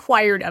 That's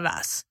required of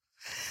us.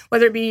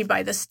 Whether it be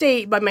by the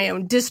state, by my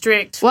own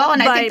district. Well,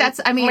 and I think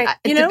that's,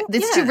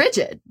 it's too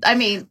rigid. I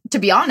mean, to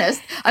be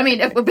honest,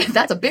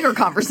 that's a bigger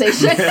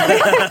conversation.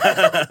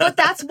 But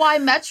that's why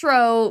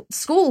Metro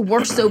School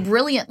worked so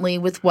brilliantly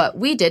with what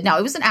we did. Now,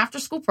 it was an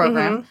after-school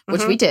program,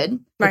 which we did,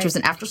 which was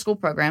an after-school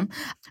program.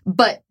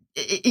 But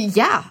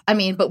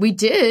but we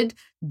did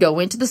go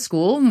into the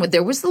school. And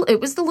it was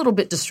a little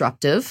bit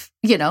disruptive,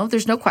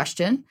 there's no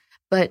question.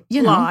 but,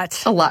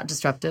 a lot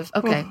disruptive.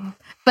 Okay.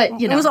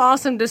 But, It was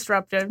awesome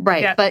disruptive.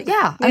 Right. Yeah. But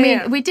I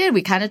mean, we did.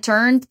 We kind of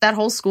turned that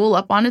whole school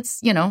up on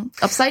its,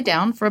 upside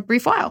down for a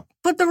brief while.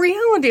 But the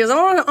reality is, I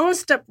want to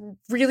step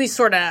really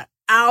sort of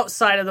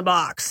outside of the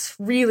box,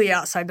 really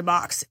outside the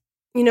box.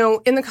 In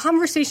the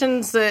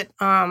conversations that,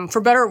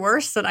 for better or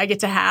worse, that I get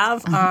to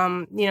have,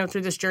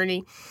 through this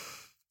journey,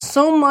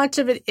 so much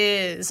of it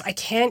is, I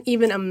can't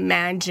even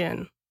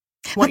imagine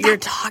what you're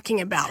talking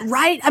about,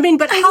 right? I mean,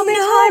 but how many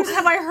times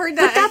have I heard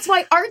that? But that's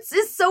why arts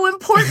is so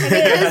important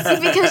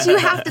because you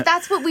have to,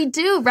 that's what we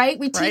do, right?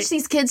 We teach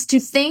these kids to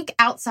think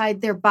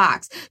outside their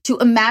box, to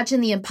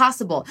imagine the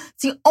impossible.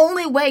 It's the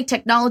only way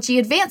technology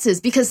advances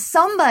because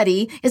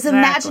somebody is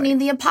imagining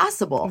the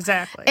impossible.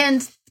 Exactly.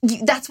 And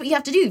that's what you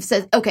have to do. You've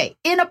said, okay,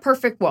 in a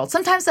perfect world.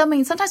 Sometimes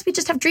we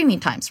just have dreaming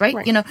times, right?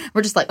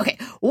 We're just like, okay,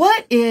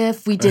 what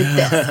if we did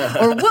this?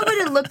 Or what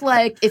would it look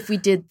like if we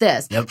did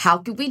this? Yep. How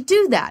could we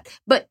do that?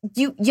 But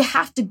you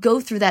have to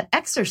go through that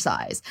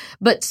exercise.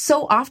 But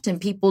so often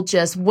people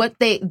just,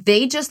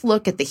 they just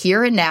look at the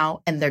here and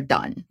now and they're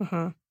done.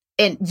 Mm-hmm.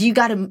 And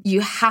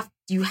you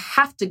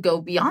have to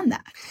go beyond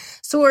that.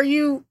 So are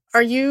you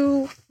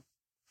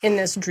in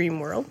this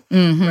dream world,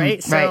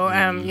 right? So,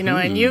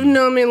 and you've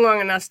known me long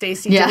enough,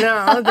 Stacie, to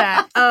know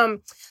that.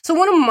 So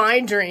one of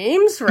my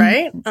dreams,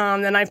 right?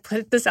 And I've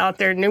put this out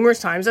there numerous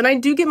times, and I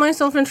do get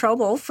myself in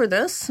trouble for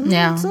this.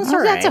 Yeah, so it's all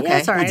right. That's okay. Yeah,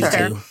 it's all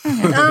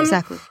right.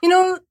 Exactly.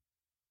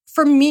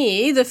 For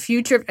me, the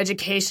future of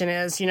education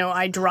is,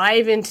 I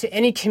drive into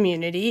any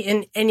community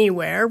in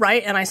anywhere,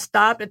 right? And I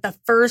stop at the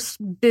first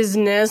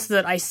business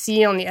that I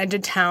see on the edge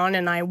of town,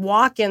 and I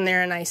walk in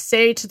there and I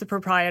say to the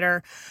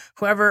proprietor,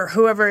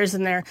 whoever is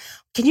in there,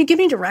 can you give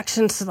me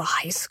directions to the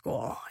high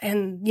school?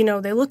 And,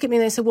 they look at me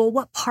and they say, well,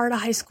 what part of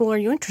high school are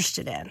you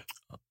interested in?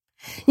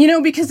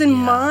 Because in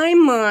my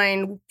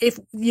mind, if,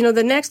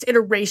 the next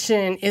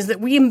iteration is that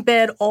we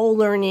embed all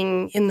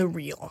learning in the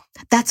real.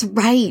 That's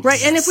right.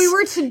 Right. And if we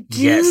were to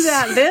do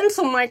that, then,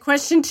 so my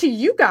question to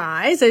you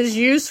guys, as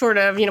you sort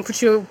of, put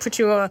you,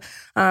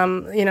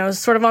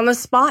 sort of on the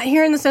spot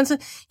here in the sense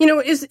of,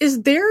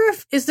 is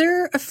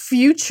there a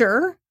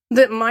future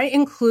that might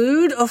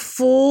include a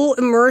full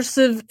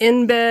immersive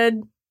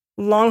embed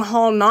long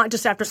haul, not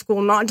just after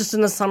school, not just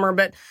in the summer,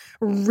 but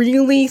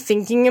really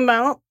thinking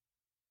about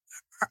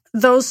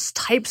those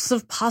types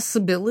of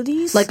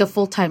possibilities? Like a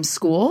full-time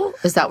school?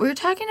 Is that what you're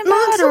talking about?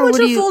 Not so much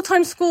a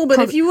full-time school, but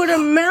if you would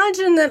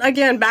imagine that,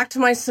 again, back to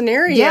my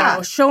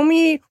scenario, show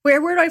me, where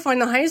do I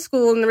find the high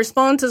school? And the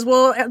response is,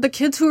 well, the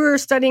kids who are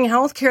studying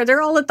healthcare,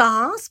 they're all at the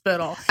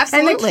hospital.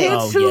 Absolutely. And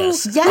the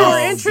kids who are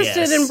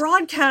interested in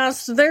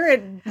broadcast, they're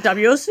at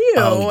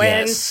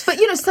WSU. But,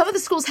 some of the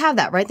schools have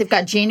that, right? They've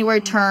got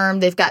January term,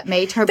 they've got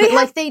May term, they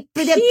have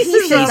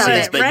pieces of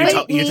it,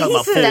 right? You're talking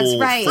about full, that's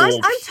right.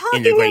 I'm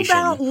talking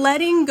about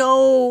letting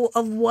go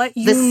of what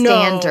you know. The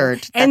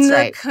standard. And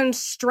the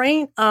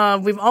constraint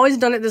of we've always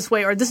done it this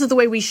way, or this is the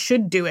way we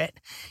should do it.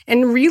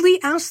 And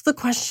really ask the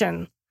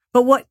question,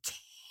 but what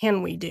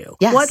can we do?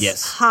 Yes.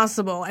 What's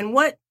possible? And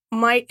what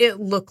might it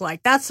look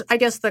like? That's, I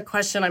guess, the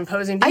question I'm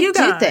posing to you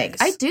guys.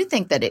 I do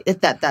think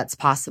that that's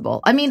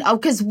possible. I mean,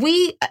 because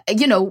we,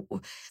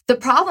 the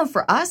problem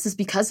for us is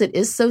because it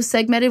is so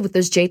segmented with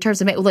those J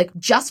terms, like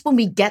just when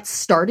we get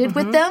started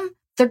with them,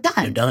 they're done.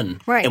 They're done.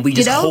 Right. And we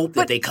just hope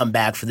that they come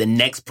back for the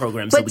next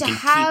program so we can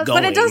keep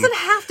going. But it doesn't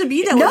have to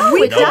be that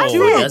way.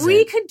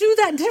 We could do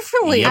that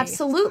differently. Yep.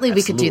 Absolutely,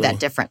 we could do that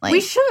differently.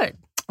 We should.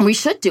 We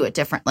should do it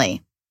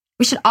differently.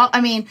 We should all,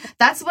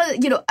 that's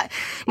what,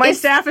 my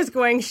staff is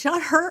going,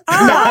 shut her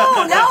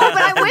up. No, but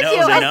I'm with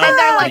you. And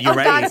they're like,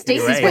 God,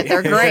 Stacie's with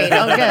her. Great.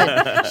 Oh,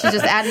 good. She's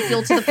just adding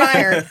fuel to the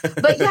fire.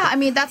 But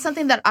that's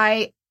something that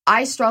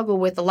I struggle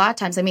with a lot of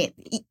times.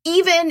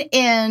 Even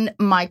in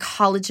my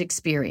college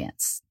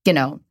experience,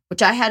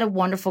 which I had a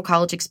wonderful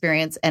college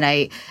experience. And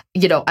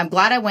I'm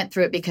glad I went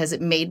through it because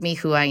it made me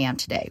who I am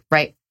today.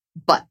 Right.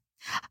 But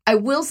I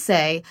will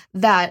say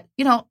that,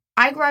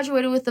 I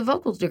graduated with a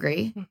vocal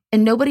degree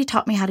and nobody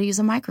taught me how to use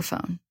a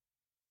microphone.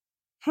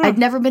 I'd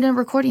never been in a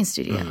recording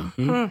studio.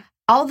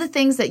 All the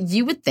things that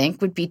you would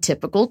think would be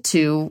typical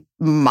to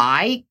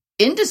my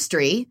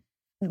industry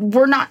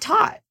were not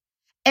taught.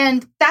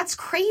 And that's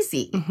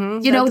crazy.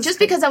 Just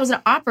because I was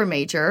an opera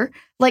major,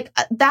 like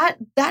that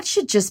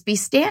should just be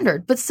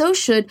standard. But so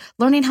should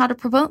learning how to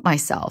promote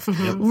myself,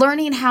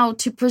 learning how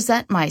to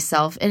present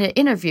myself in an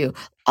interview.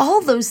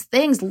 All those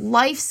things,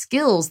 life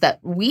skills that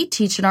we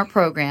teach in our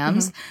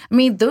programs,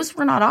 those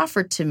were not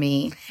offered to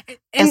me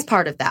as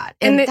part of that.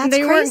 And that's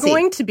they crazy. Weren't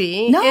going to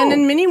be. No. And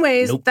in many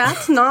ways,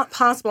 that's not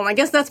possible. And I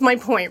guess that's my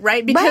point,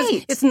 right?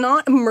 Because it's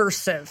not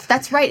immersive.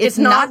 That's right. It's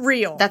not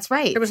real. That's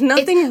right. There was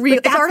nothing real.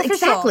 It's artificial.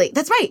 Exactly.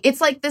 That's right.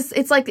 It's like this.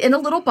 It's like in a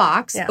little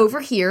box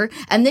over here.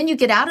 And then you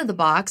get out of the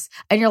box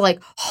and you're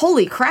like,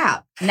 holy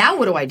crap. Now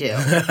what do I do?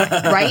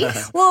 Right?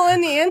 Well,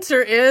 and the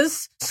answer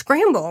is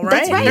scramble, right?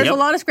 That's right. There's a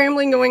lot of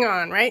scrambling going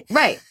on, right?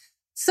 Right.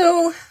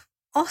 So,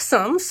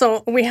 awesome.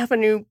 So we have a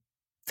new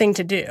thing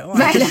to do.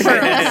 Right.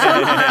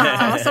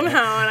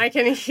 Somehow, and I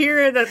can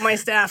hear that my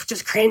staff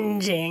just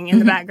cringing in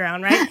the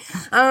background, right?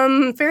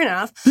 Fair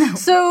enough. No.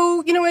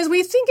 So, as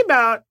we think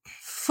about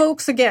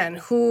folks again,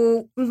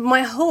 who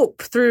my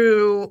hope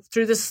through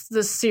this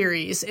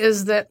series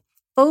is that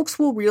folks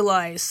will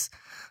realize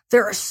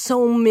there are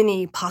so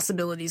many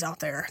possibilities out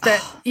there that,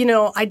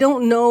 I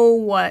don't know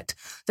what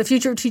the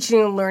future of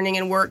teaching and learning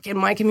and work in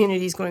my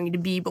community is going to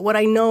be. But what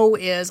I know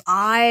is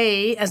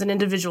I, as an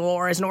individual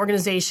or as an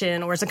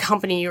organization or as a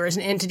company or as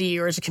an entity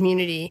or as a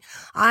community,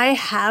 I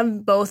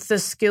have both the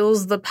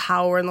skills, the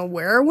power, and the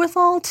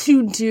wherewithal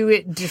to do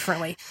it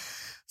differently.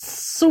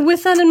 So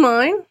with that in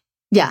mind,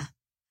 yeah.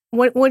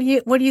 What do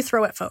you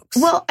throw at folks?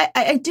 Well,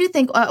 I do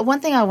think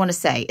one thing I want to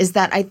say is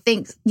that I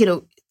think,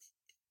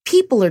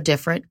 people are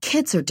different,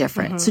 kids are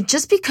different. So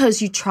just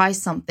because you try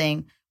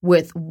something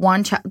with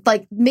one child,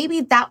 like maybe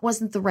that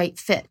wasn't the right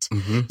fit,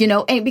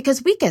 and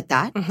because we get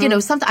that,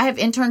 sometimes I have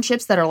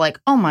internships that are like,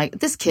 oh my,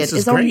 this kid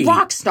is a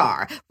rock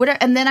star, whatever.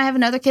 And then I have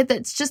another kid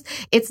that's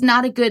it's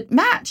not a good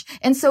match.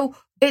 And so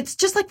it's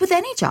just like with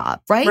any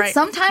job, right?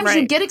 Sometimes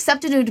you get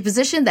accepted into a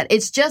position that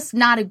it's just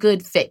not a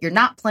good fit. You're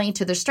not playing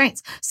to their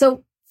strengths.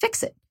 So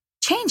fix it,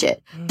 change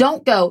it.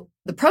 Don't go,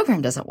 the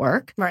program doesn't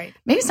work. Right.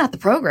 Maybe it's not the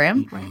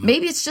program.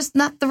 Maybe it's just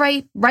not the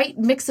right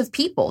mix of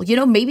people.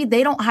 Maybe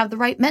they don't have the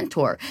right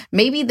mentor.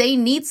 Maybe they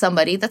need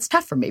somebody that's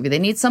tougher. Maybe they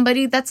need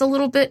somebody that's a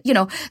little bit,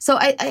 So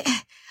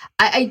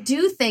I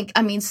do think,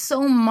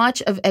 so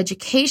much of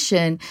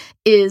education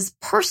is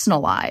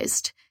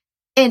personalized.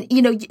 And,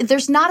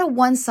 there's not a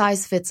one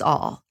size fits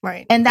all.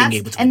 Right. And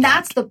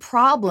that's the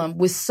problem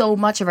with so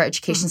much of our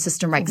education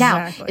system right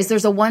now is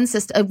there's a one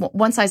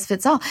size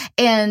fits all.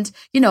 And,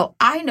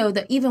 I know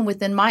that even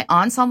within my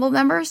ensemble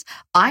members,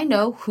 I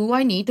know who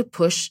I need to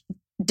push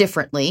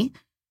differently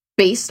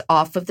based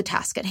off of the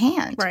task at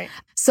hand. Right.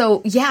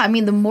 So, yeah,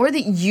 the more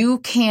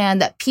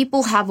that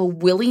people have a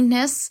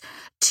willingness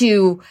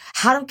to,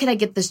 how can I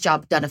get this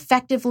job done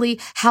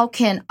effectively? How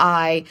can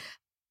I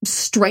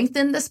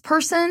strengthen this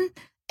person?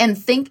 And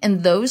think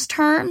in those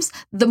terms,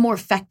 the more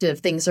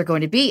effective things are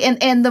going to be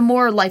and the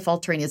more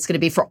life-altering it's going to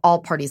be for all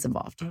parties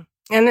involved.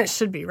 And it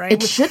should be, right?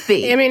 It should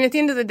be. At the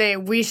end of the day,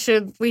 we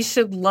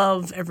should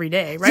love every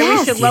day, right? Yes.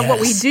 We should love what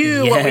we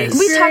do, what we experience.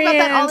 We talk about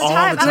that all the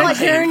time. I'm like,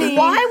 journey.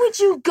 Why would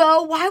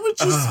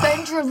you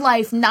spend your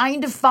life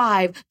 9 to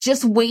 5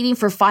 just waiting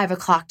for 5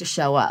 o'clock to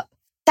show up?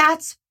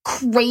 That's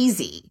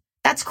crazy.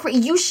 That's crazy.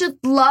 You should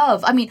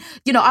love. I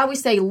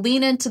always say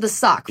lean into the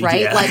suck,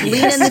 right? Yeah. Like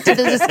lean into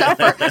the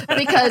discover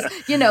because,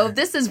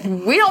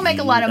 we don't make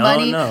a lot of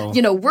money.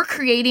 No. We're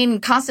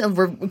creating constantly,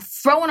 we're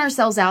throwing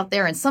ourselves out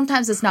there and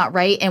sometimes it's not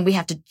right. And we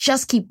have to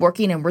just keep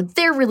working and we're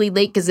there really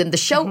late because the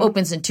show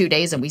opens in 2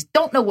 days and we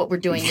don't know what we're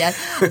doing yet.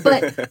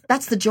 But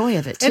that's the joy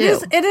of it too.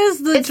 It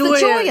is the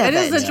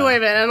joy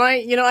of it.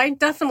 And I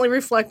definitely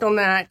reflect on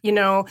that,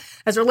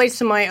 as it relates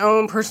to my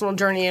own personal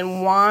journey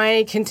and why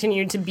I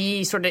continue to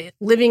be sort of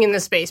living in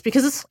this space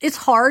because it's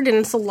hard and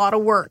it's a lot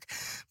of work,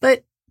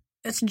 but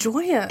it's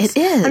joyous. It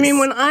is.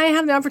 When I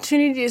have the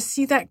opportunity to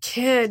see that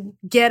kid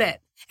get it,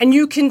 and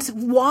you can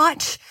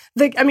watch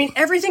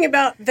everything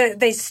about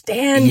they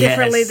stand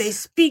differently, they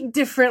speak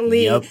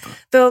differently,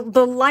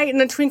 the light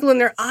and the twinkle in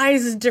their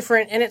eyes is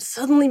different, and it's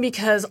suddenly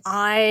because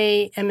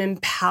I am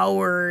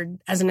empowered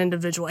as an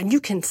individual, and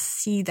you can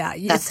see that.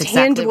 That's it's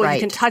exactly tangible. right. You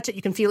can touch it,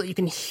 you can feel it, you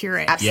can hear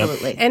it.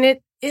 Absolutely. And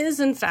it is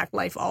in fact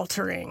life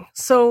altering.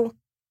 So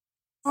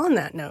on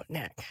that note,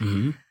 Nick,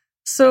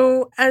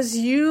 so as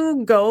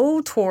you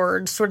go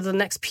towards sort of the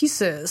next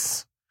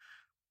pieces,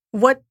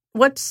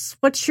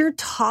 what's your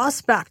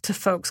toss back to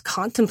folks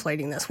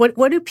contemplating this? What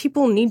do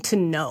people need to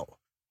know?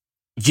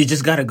 You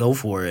just got to go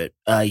for it.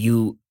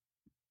 You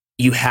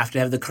have to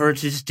have the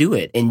courage to just do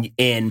it,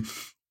 and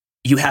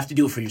you have to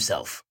do it for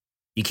yourself.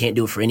 You can't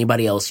do it for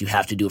anybody else. You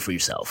have to do it for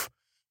yourself.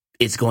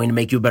 It's going to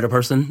make you a better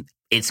person.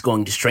 It's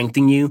going to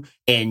strengthen you,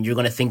 and you're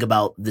going to think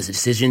about this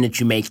decision that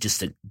you make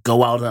just to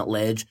go out on that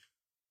ledge.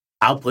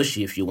 I'll push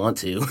you if you want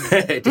to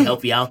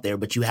help you out there,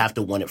 but you have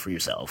to want it for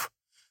yourself.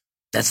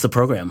 That's the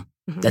program.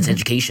 That's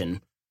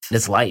education.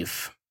 That's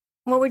life.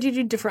 What would you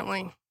do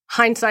differently?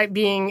 Hindsight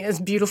being as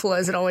beautiful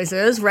as it always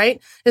is,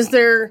 right? Is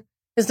there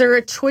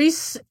a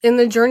choice in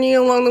the journey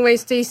along the way,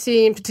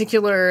 Stacie, in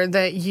particular,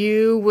 that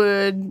you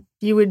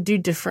would do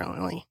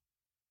differently?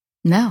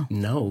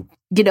 No.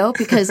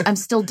 Because I'm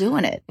still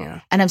doing it.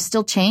 Yeah. And I'm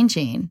still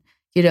changing.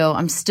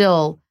 I'm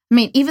still,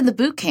 even the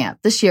boot camp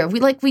this year, we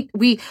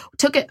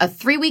took a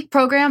 3-week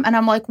program and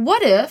I'm like,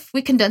 what if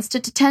we condensed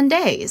it to 10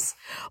 days?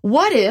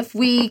 What if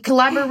we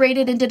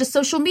collaborated and did a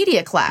social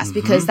media class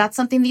because that's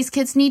something these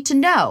kids need to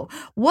know?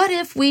 What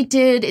if we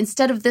did,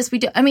 instead of this,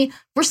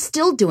 we're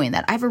still doing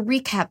that. I have a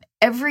recap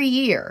every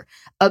year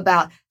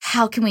about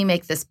how can we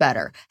make this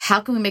better?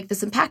 How can we make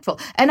this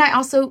impactful? And I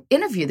also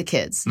interview the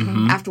kids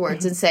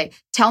afterwards and say,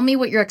 tell me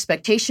what your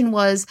expectation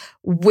was.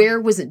 Where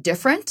was it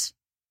different?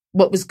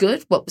 What was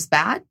good? What was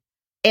bad?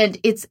 And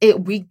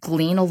we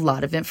glean a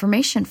lot of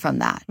information from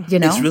that,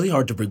 It's really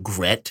hard to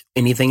regret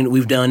anything that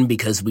we've done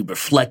because we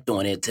reflect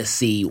on it to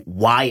see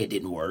why it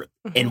didn't work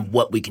and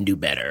what we can do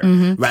better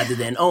rather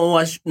than,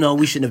 no,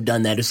 we shouldn't have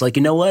done that. It's like,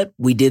 you know what?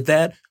 We did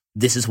that.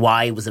 This is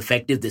why it was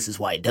effective. This is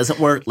why it doesn't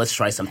work. Let's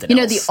try something else.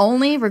 You know, the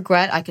only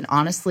regret I can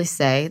honestly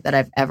say that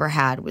I've ever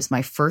had was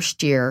my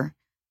first year,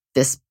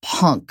 this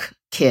punk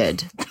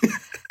kid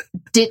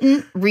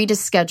didn't read his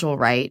schedule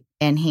right,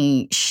 and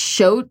he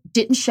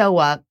didn't show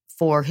up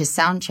for his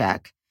sound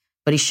check,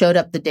 but he showed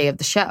up the day of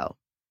the show.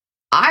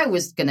 I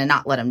was going to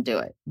not let him do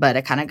it, but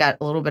I kind of got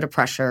a little bit of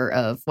pressure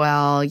of,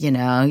 well, you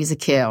know, he's a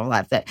kid, all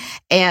that.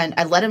 And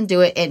I let him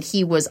do it, and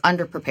he was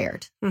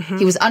underprepared.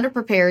 He was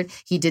underprepared.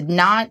 He did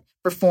not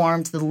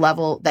perform to the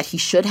level that he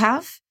should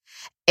have.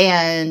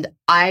 And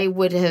he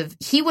would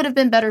have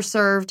been better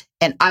served,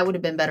 and I would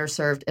have been better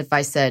served if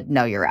I said,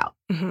 no, you're out.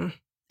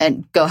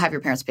 And go have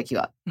your parents pick you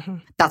up.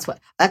 That's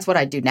what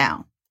I do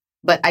now.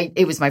 But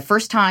it was my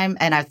first time,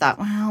 and I thought,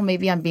 well,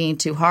 maybe I'm being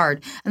too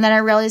hard. And then I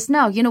realized,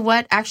 no, you know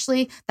what?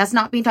 Actually, that's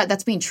not being taught.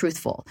 That's being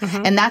truthful.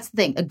 And that's the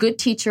thing. A good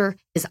teacher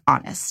is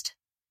honest,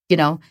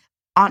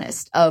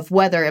 honest of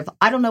if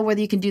I don't know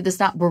whether you can do this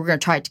or not, but we're going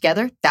to try it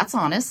together. That's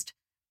honest.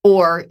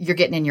 Or you're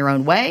getting in your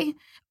own way.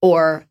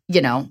 Or,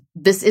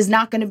 this is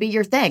not going to be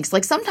your thanks.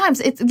 Like sometimes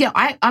it's,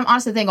 I'm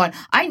honestly thinking,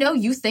 I know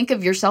you think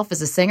of yourself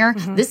as a singer.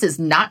 This is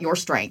not your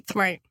strength.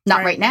 Right.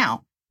 Not right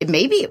now.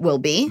 Maybe it will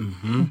be,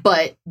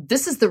 but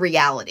this is the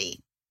reality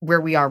where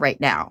we are right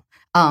now.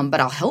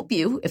 But I'll help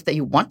you if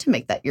you want to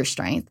make that your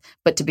strength.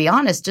 But to be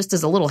honest, just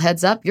as a little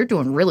heads up, you're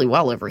doing really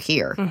well over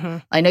here.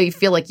 I know you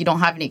feel like you don't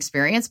have any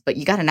experience, but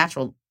you got a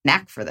natural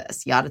knack for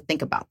this. You ought to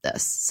think about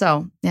this.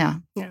 So, yeah.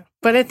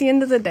 But at the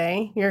end of the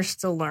day, you're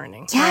still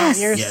learning.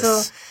 Yes.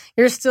 Right?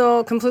 You're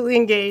still completely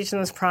engaged in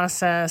this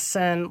process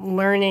and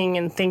learning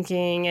and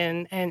thinking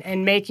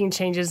and making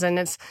changes. And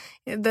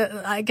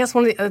I guess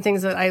one of the other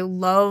things that I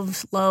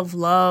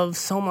love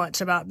so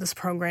much about this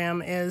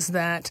program is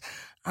that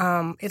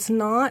it's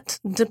not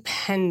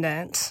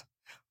dependent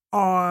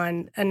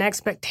on an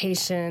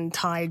expectation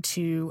tied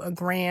to a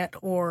grant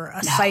or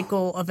a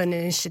cycle of an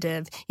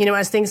initiative.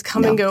 As things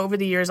come and go over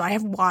the years, I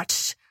have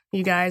watched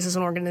you guys as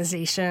an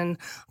organization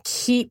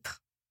keep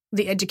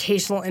the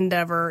educational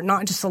endeavor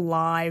not just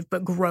alive,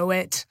 but grow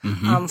it,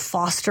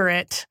 foster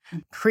it,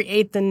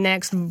 create the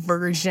next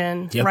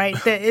version, right?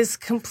 That is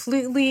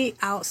completely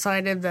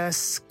outside of the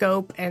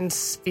scope and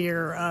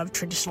sphere of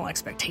traditional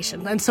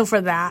expectation. And so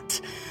for that,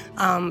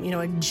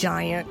 a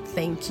giant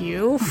thank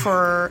you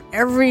for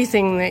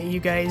everything that you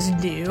guys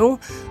do.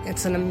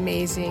 It's an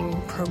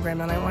amazing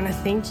program, and I want to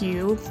thank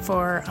you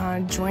for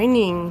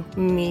joining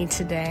me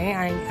today.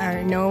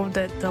 I know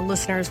that the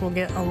listeners will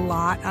get a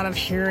lot out of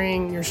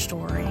hearing your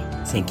story.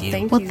 Thank you.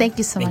 Thank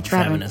you so much for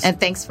having us. And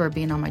thanks for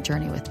being on my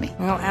journey with me.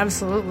 Well,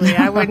 absolutely.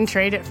 I wouldn't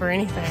trade it for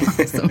anything.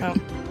 Awesome. So,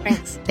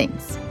 thanks.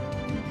 Thanks.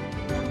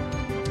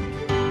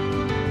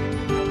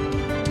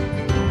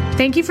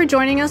 Thank you for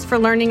joining us for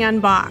Learning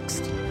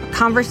Unboxed, a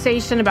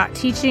conversation about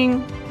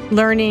teaching,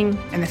 learning,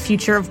 and the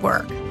future of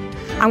work.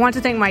 I want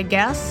to thank my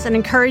guests and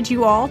encourage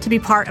you all to be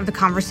part of the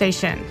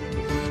conversation.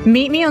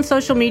 Meet me on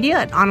social media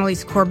at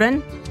Annalise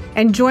Corbin,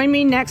 and join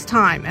me next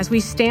time as we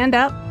stand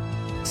up,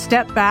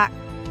 step back,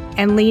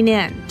 and lean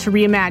in to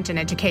reimagine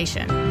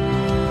education.